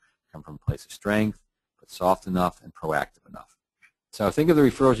pushy, come from a place of strength, but soft enough and proactive enough. So think of the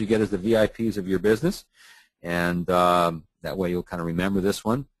referrals you get as the VIPs of your business, and that way you'll kind of remember this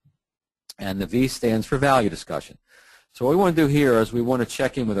one. And the V stands for value discussion. So what we want to do here is we want to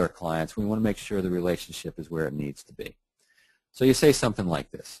check in with our clients. We want to make sure the relationship is where it needs to be. So you say something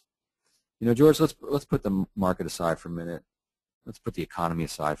like this. You know, George, let's put the market aside for a minute. Let's put the economy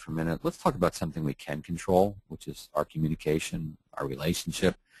aside for a minute. Let's talk about something we can control, which is our communication, our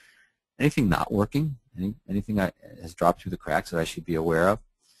relationship. Anything not working? Anything that has dropped through the cracks that I should be aware of?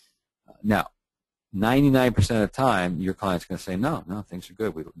 Now, 99% of the time, your client's going to say, no, things are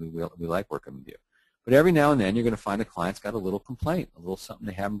good. We like working with you. But every now and then, you're going to find a client's got a little complaint, a little something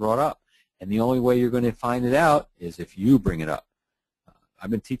they haven't brought up. And the only way you're going to find it out is if you bring it up.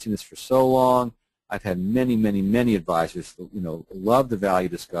 I've been teaching this for so long. I've had many, many, many advisors, you know, love the value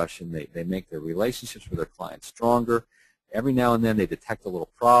discussion. They make their relationships with their clients stronger. Every now and then they detect a little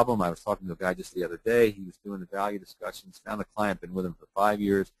problem. I was talking to a guy just the other day. He was doing the value discussions, found a client, been with him for 5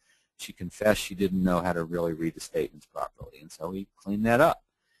 years. She confessed she didn't know how to really read the statements properly, and so he cleaned that up.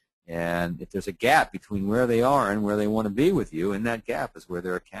 And if there's a gap between where they are and where they want to be with you, and that gap is where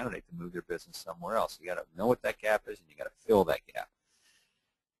they're a candidate to move their business somewhere else. You got to know what that gap is, and you got to fill that gap.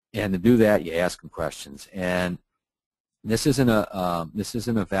 And to do that, you ask them questions. And this isn't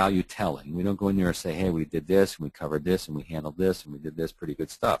a value telling. We don't go in there and say, hey, we did this, and we covered this, and we handled this, and we did this, pretty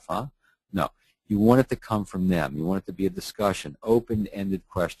good stuff, huh? No. You want it to come from them. You want it to be a discussion, open-ended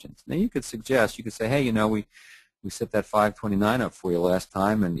questions. Now, you could suggest, you could say, hey, you know, we set that 529 up for you last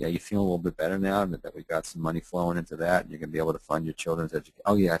time, and yeah, you feel a little bit better now, and that we got some money flowing into that, and you're going to be able to fund your children's education.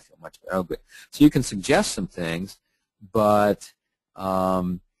 Oh, yeah, I feel much better. Oh, good. So you can suggest some things, but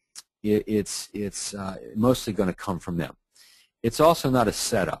it's mostly going to come from them. It's also not a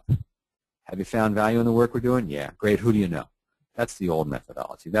setup. Have you found value in the work we're doing? Yeah. Great. Who do you know? That's the old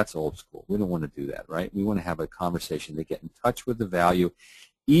methodology. That's old school. We don't want to do that, right? We want to have a conversation. They get in touch with the value,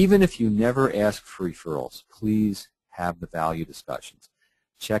 Even if you never ask for referrals, please have the value discussions.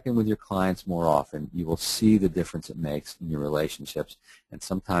 Check in with your clients more often. You will see the difference it makes in your relationships, and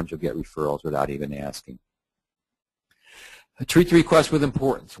sometimes you'll get referrals without even asking. Treat the request with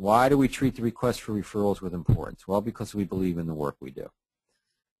importance. Why do we treat the request for referrals with importance? Well, because we believe in the work we do.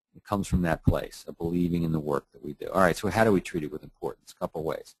 It comes from that place of believing in the work that we do. All right, so how do we treat it with importance? A couple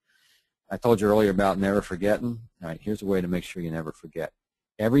ways. I told you earlier about never forgetting. All right, here's a way to make sure you never forget.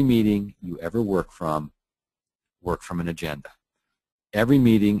 Every meeting you ever work from an agenda. Every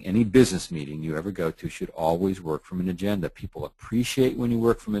meeting, any business meeting you ever go to should always work from an agenda. People appreciate when you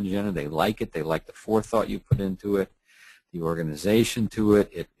work from an agenda. They like it. They like the forethought you put into it, the organization to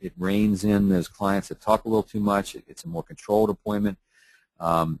it. It reins in those clients that talk a little too much. It's a more controlled appointment.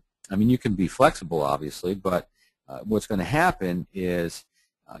 I mean, you can be flexible, obviously, but what's going to happen is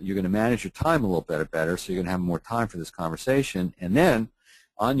you're going to manage your time a little bit better, so you're going to have more time for this conversation. And then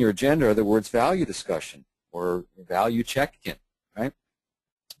on your agenda are the words value discussion or value check-in, right?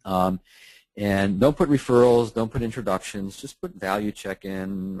 And don't put referrals, don't put introductions, just put value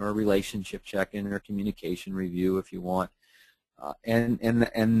check-in or relationship check-in or communication review if you want.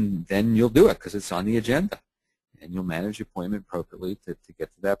 And then you'll do it because it's on the agenda. And you'll manage your appointment appropriately to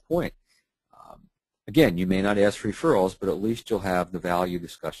get to that point. Again, you may not ask for referrals, but at least you'll have the value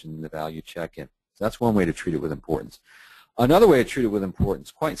discussion and the value check-in. So that's one way to treat it with importance. Another way to treat it with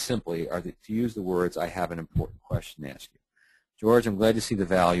importance, quite simply, are to use the words, I have an important question to ask you. George, I'm glad to see the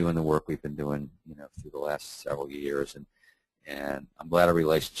value in the work we've been doing through the last several years, and I'm glad our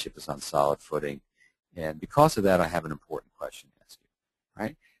relationship is on solid footing. And because of that, I have an important question to ask you.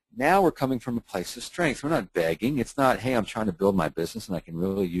 Right? Now we're coming from a place of strength. We're not begging. It's not, hey, I'm trying to build my business and I can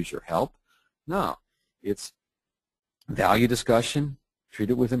really use your help. No. It's value discussion. Treat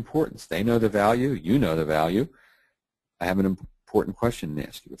it with importance. They know the value. You know the value. I have an important question to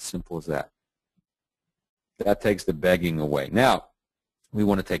ask you. It's simple as that. That takes the begging away. Now, we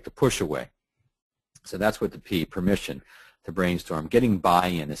want to take the push away. So that's what the P, permission to brainstorm, getting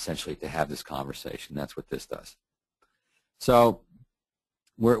buy-in essentially to have this conversation. That's what this does. So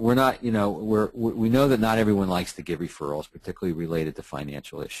we're not, we know that not everyone likes to give referrals, particularly related to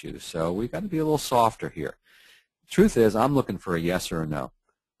financial issues. So we've got to be a little softer here. The truth is, I'm looking for a yes or a no.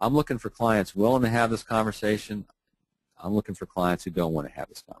 I'm looking for clients willing to have this conversation. I'm looking for clients who don't want to have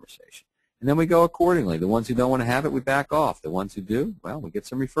this conversation. And then we go accordingly. The ones who don't want to have it, we back off. The ones who do, well, we get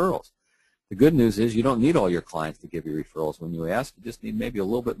some referrals. The good news is you don't need all your clients to give you referrals when you ask. You just need maybe a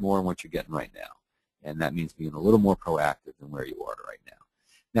little bit more than what you're getting right now. And that means being a little more proactive than where you are right now.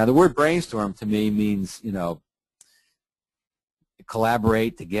 Now, the word brainstorm to me means,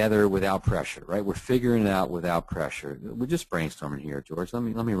 collaborate together without pressure, right? We're figuring it out without pressure. We're just brainstorming here, George. Let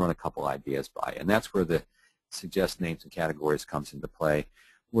me run a couple ideas by you. And that's where the suggest names and categories comes into play,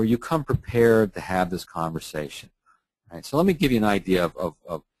 where you come prepared to have this conversation. Right? So let me give you an idea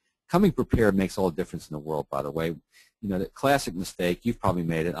of coming prepared makes all the difference in the world, by the way. The classic mistake, you've probably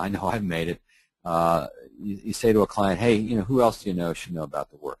made it. I know I've made it. You say to a client, hey, who else do you know should know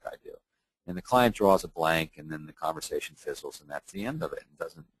about the work I do? And the client draws a blank, and then the conversation fizzles, and that's the end of it. It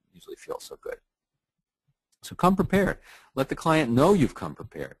doesn't usually feel so good. So come prepared. Let the client know you've come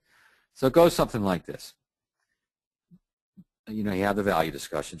prepared. So it goes something like this. You have the value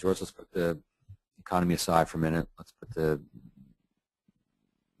discussion. George, let's put the economy aside for a minute. Let's put the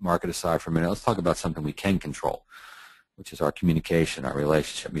market aside for a minute. Let's talk about something we can control, which is our communication, our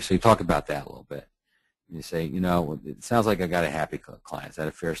relationship. So you talk about that a little bit. And you say, it sounds like I got a happy client. Is that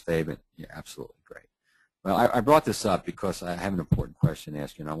a fair statement? Yeah, absolutely. Great. Well, I brought this up because I have an important question to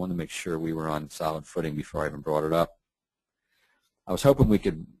ask you, and I want to make sure we were on solid footing before I even brought it up. I was hoping we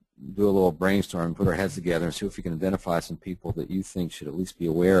could do a little brainstorm and put our heads together and see if we can identify some people that you think should at least be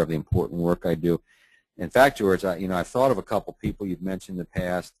aware of the important work I do. In fact, George, I've thought of a couple people you've mentioned in the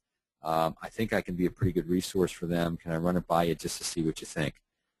past. I think I can be a pretty good resource for them. Can I run it by you just to see what you think?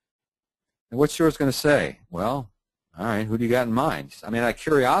 And what's George going to say? Well, all right, who do you got in mind? Out of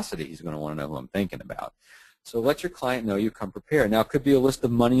curiosity, he's going to want to know who I'm thinking about. So let your client know you come prepared. Now, it could be a list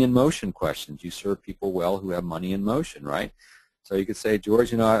of money in motion questions. You serve people well who have money in motion, right? So you could say,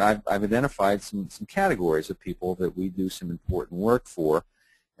 George, I've identified some categories of people that we do some important work for,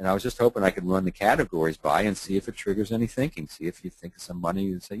 and I was just hoping I could run the categories by and see if it triggers any thinking, see if you think of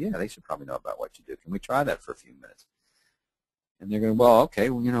somebody and say, yeah, they should probably know about what you do. Can we try that for a few minutes? And they're going, well, okay,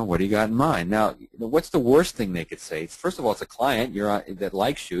 well, what do you got in mind? Now, what's the worst thing they could say? First of all, it's a client that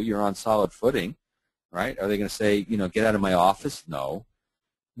likes you. You're on solid footing, right? Are they going to say, get out of my office? No.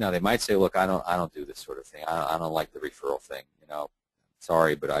 No, they might say, look, I don't do this sort of thing. I don't like the referral thing.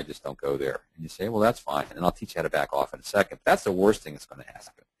 sorry, but I just don't go there. And you say, well, that's fine, and I'll teach you how to back off in a second. That's the worst thing that's going to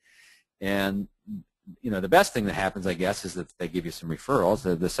happen. And the best thing that happens, I guess, is that they give you some referrals.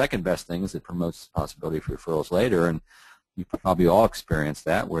 The second best thing is it promotes the possibility for referrals later, and you probably all experienced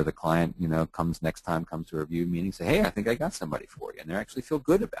that, where the client, comes to a review meeting, say, hey, I think I got somebody for you, and they actually feel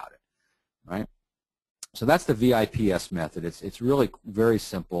good about it, right? So that's the VIPS method. It's really very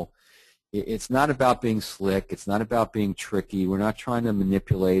simple. It's not about being slick. It's not about being tricky. We're not trying to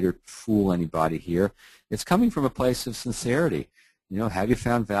manipulate or fool anybody here. It's coming from a place of sincerity. Have you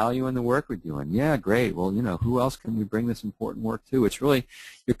found value in the work we're doing? Yeah, great. Well, who else can we bring this important work to? It's really,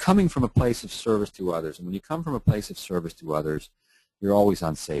 you're coming from a place of service to others. And when you come from a place of service to others, you're always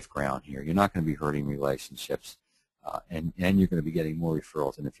on safe ground here. You're not going to be hurting relationships, and you're going to be getting more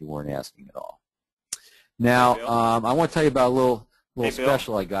referrals than if you weren't asking at all. Now, Hey, I want to tell you about a little Hey,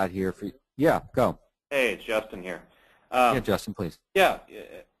 special I got here for you. Yeah, go. Hey, it's Justin here. Yeah, Justin, please. Yeah,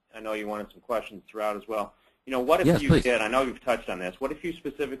 I know you wanted some questions throughout as well. What if Yes, you please. get, I know you've touched on this, what if you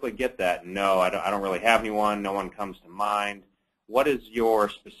specifically get that, no, I don't really have anyone, no one comes to mind. What is your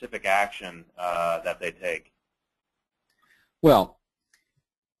specific action that they take? Well,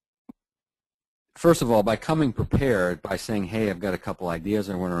 first of all, by coming prepared, by saying, hey, I've got a couple ideas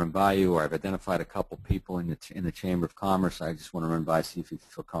I want to run by you, or I've identified a couple people in the Chamber of Commerce I just want to run by, see if you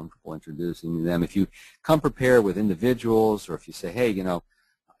feel comfortable introducing them. If you come prepared with individuals, or if you say, hey,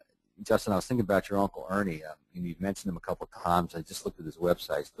 Justin, I was thinking about your Uncle Ernie. You've mentioned him a couple of times. I just looked at his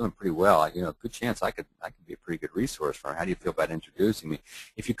website. He's doing pretty well. Good chance I could be a pretty good resource for him. How do you feel about introducing me?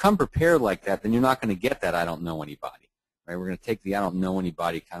 If you come prepared like that, then you're not going to get that I don't know anybody. Right? We're going to take the I don't know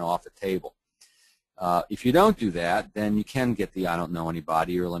anybody kind of off the table. If you don't do that, then you can get the I don't know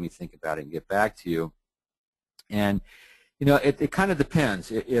anybody, or let me think about it and get back to you. And it kind of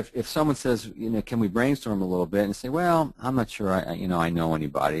depends. If someone says, can we brainstorm a little bit, and say, well, I'm not sure I know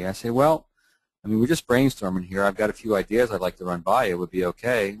anybody. I say, well, we're just brainstorming here. I've got a few ideas I'd like to run by you. Would be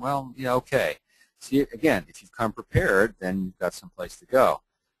okay? Well, yeah, okay. See, again, if you've come prepared, then you've got some place to go.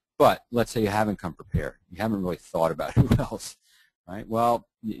 But let's say you haven't come prepared. You haven't really thought about who else, right? Well,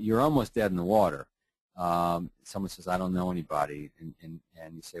 you're almost dead in the water. Someone says, I don't know anybody, and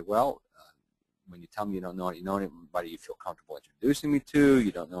you say, well, when you tell me you don't know anybody you feel comfortable introducing me to,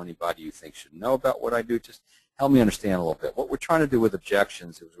 you don't know anybody you think should know about what I do, just help me understand a little bit. What we're trying to do with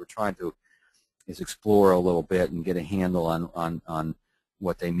objections is explore a little bit and get a handle on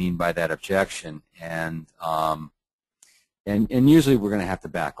what they mean by that objection, and usually we're going to have to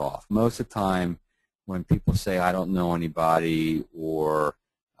back off. Most of the time when people say, I don't know anybody, or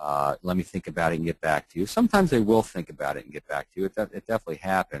let me think about it and get back to you, sometimes they will think about it and get back to you. It definitely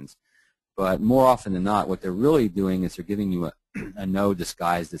happens. But more often than not, what they're really doing is they're giving you a no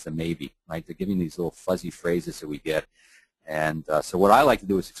disguised as a maybe, right? They're giving these little fuzzy phrases that we get. And so what I like to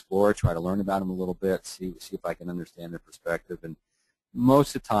do is explore, try to learn about them a little bit, see if I can understand their perspective. And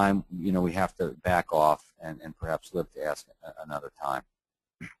most of the time, we have to back off and perhaps live to ask another time.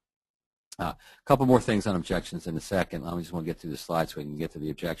 A couple more things on objections in a second. I just want to get through the slides so we can get to the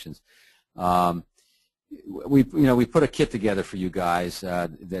objections. We put a kit together for you guys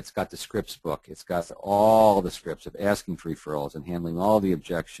that's got the scripts book. It's got all the scripts of asking for referrals and handling all the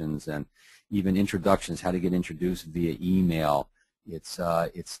objections, and even introductions, how to get introduced via email. It's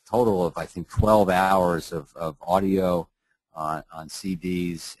total of, I think, 12 hours of audio on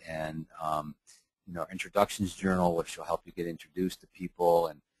CDs, and introductions journal, which will help you get introduced to people,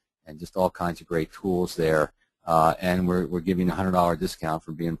 and just all kinds of great tools there. And we're giving a $100 discount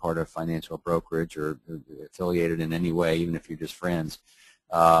for being part of financial brokerage or affiliated in any way, even if you're just friends.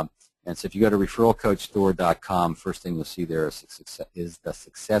 And so if you go to referralcoachstore.com, first thing you'll see there is the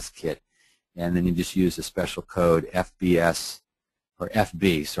Success Kit. And then you just use the special code FB,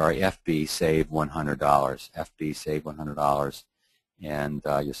 save $100. FB, save $100, and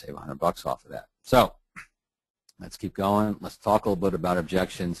you'll save $100 off of that. So let's keep going. Let's talk a little bit about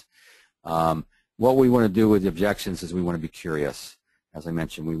objections. What we want to do with the objections is we want to be curious. As I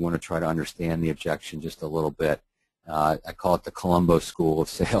mentioned, we want to try to understand the objection just a little bit. I call it the Columbo School of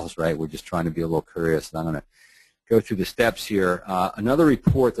Sales, right? We're just trying to be a little curious, and I'm going to go through the steps here. Another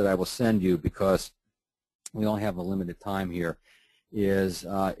report that I will send you, because we only have a limited time here, is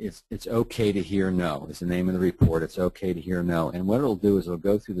it's okay to hear no is the name of the report. It's okay to hear no. And what it'll do is it'll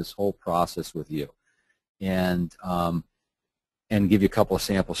go through this whole process with you and give you a couple of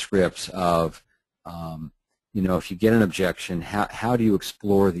sample scripts of if you get an objection, how do you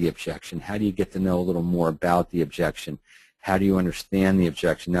explore the objection? How do you get to know a little more about the objection? How do you understand the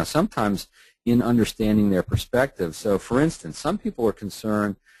objection? Now, sometimes in understanding their perspective, so for instance, some people are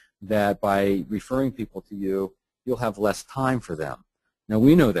concerned that by referring people to you, you'll have less time for them. Now,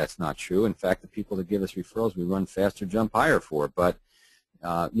 we know that's not true. In fact, the people that give us referrals, we run faster, jump higher for. But,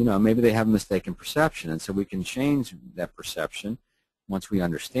 maybe they have a mistaken perception, and so we can change that perception once we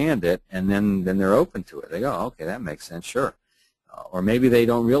understand it, and then they're open to it. They go, okay, that makes sense, sure. Or maybe they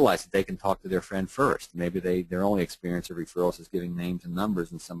don't realize that they can talk to their friend first. Maybe their only experience of referrals is giving names and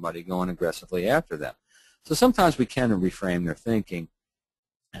numbers and somebody going aggressively after them. So sometimes we can reframe their thinking,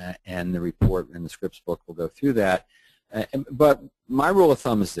 and the report and the scripts book will go through that. But my rule of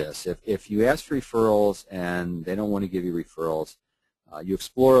thumb is this. If you ask for referrals and they don't want to give you referrals, you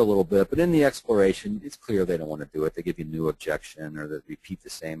explore a little bit, but in the exploration, it's clear they don't want to do it. They give you a new objection or they repeat the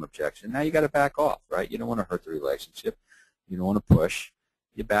same objection. Now you got to back off, right? You don't want to hurt the relationship. You don't want to push.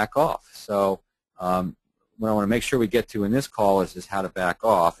 You back off. So what I want to make sure we get to in this call is how to back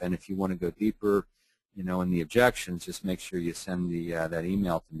off. And if you want to go deeper, in the objections, just make sure you send that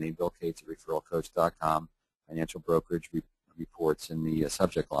email to me, Bill Cates at referralcoach.com. Financial brokerage reports in the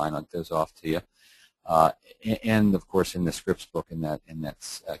subject line. It goes off to you. And of course, in the scripts book in that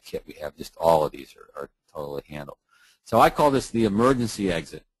kit, we have just all of these are totally handled. So I call this the emergency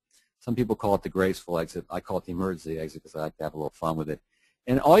exit. Some people call it the graceful exit. I call it the emergency exit because I like to have a little fun with it.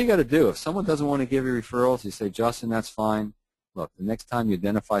 And all you got to do, if someone doesn't want to give you referrals, you say, Justin, that's fine. Look, the next time you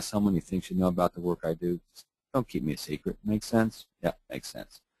identify someone you think should know about the work I do, just don't keep me a secret. Make sense? Yeah, makes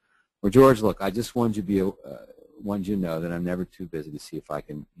sense. Or George, look, I just wanted you to know that I'm never too busy to see if I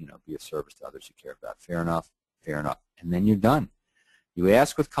can, be of service to others you care about. Fair enough. Fair enough. And then you're done. You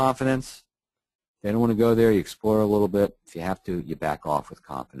ask with confidence. If they don't want to go there, you explore a little bit. If you have to, you back off with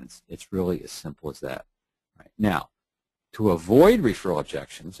confidence. It's really as simple as that. Right. Now, to avoid referral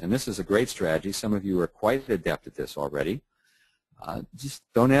objections, and this is a great strategy. Some of you are quite adept at this already. Just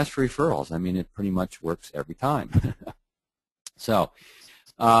don't ask for referrals. I mean, it pretty much works every time. So,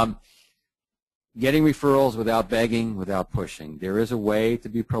 getting referrals without begging, without pushing. There is a way to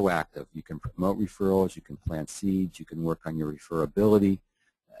be proactive. You can promote referrals. You can plant seeds. You can work on your referability.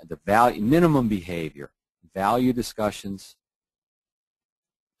 The minimum behavior, value discussions,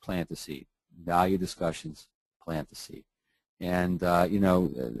 plant the seed. Value discussions, plant the seed. And,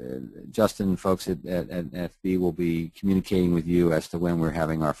 Justin and folks at FB will be communicating with you as to when we're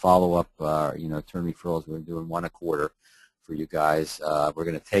having our follow-up, turn referrals. We're doing one a quarter for you guys. We're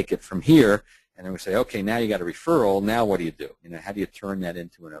going to take it from here, and then we say, okay, now you got a referral. Now what do you do? How do you turn that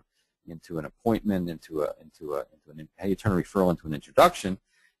into an appointment, how do you turn a referral into an introduction,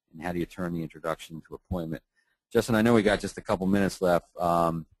 and how do you turn the introduction into appointment? Justin, I know we got just a couple minutes left.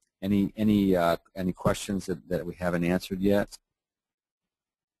 Any questions that we haven't answered yet?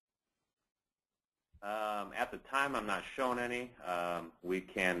 At the time, I'm not showing any. We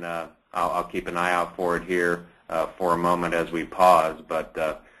can. I'll keep an eye out for it here for a moment as we pause. But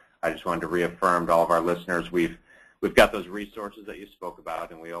I just wanted to reaffirm to all of our listeners we've got those resources that you spoke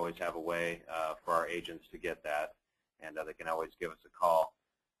about, and we always have a way for our agents to get that, and they can always give us a call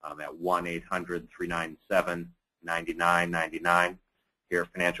at 1-800-397-9999. Here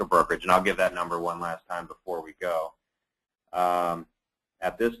at Financial Brokerage, and I'll give that number one last time before we go.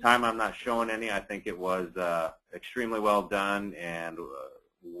 At this time, I'm not showing any. I think it was extremely well done and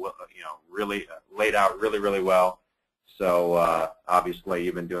really laid out really well. So obviously,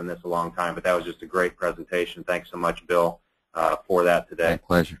 you've been doing this a long time, but that was just a great presentation. Thanks so much, Bill, for that today. My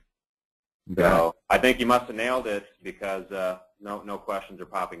pleasure. So I think you must have nailed it because no questions are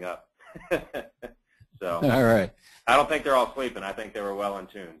popping up. So all right. I don't think they're all sleeping. I think they were well in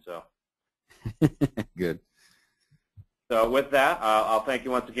tune. So good. So with that, I'll thank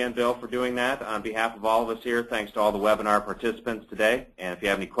you once again, Bill, for doing that. On behalf of all of us here, thanks to all the webinar participants today. And if you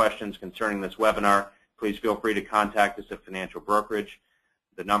have any questions concerning this webinar, please feel free to contact us at Financial Brokerage.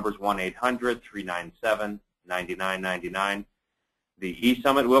 The number is 1-800-397-9999. The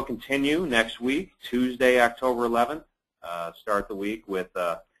e-summit will continue next week, Tuesday, October 11th. Start the week with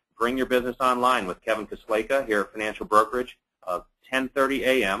Bring Your Business Online with Kevin Kosleka here at Financial Brokerage, 10:30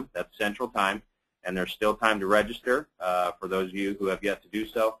 a.m. That's Central Time, and there's still time to register. For those of you who have yet to do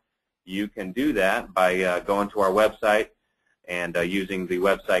so, you can do that by going to our website and using the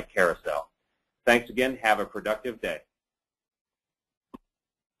website carousel. Thanks again. Have a productive day.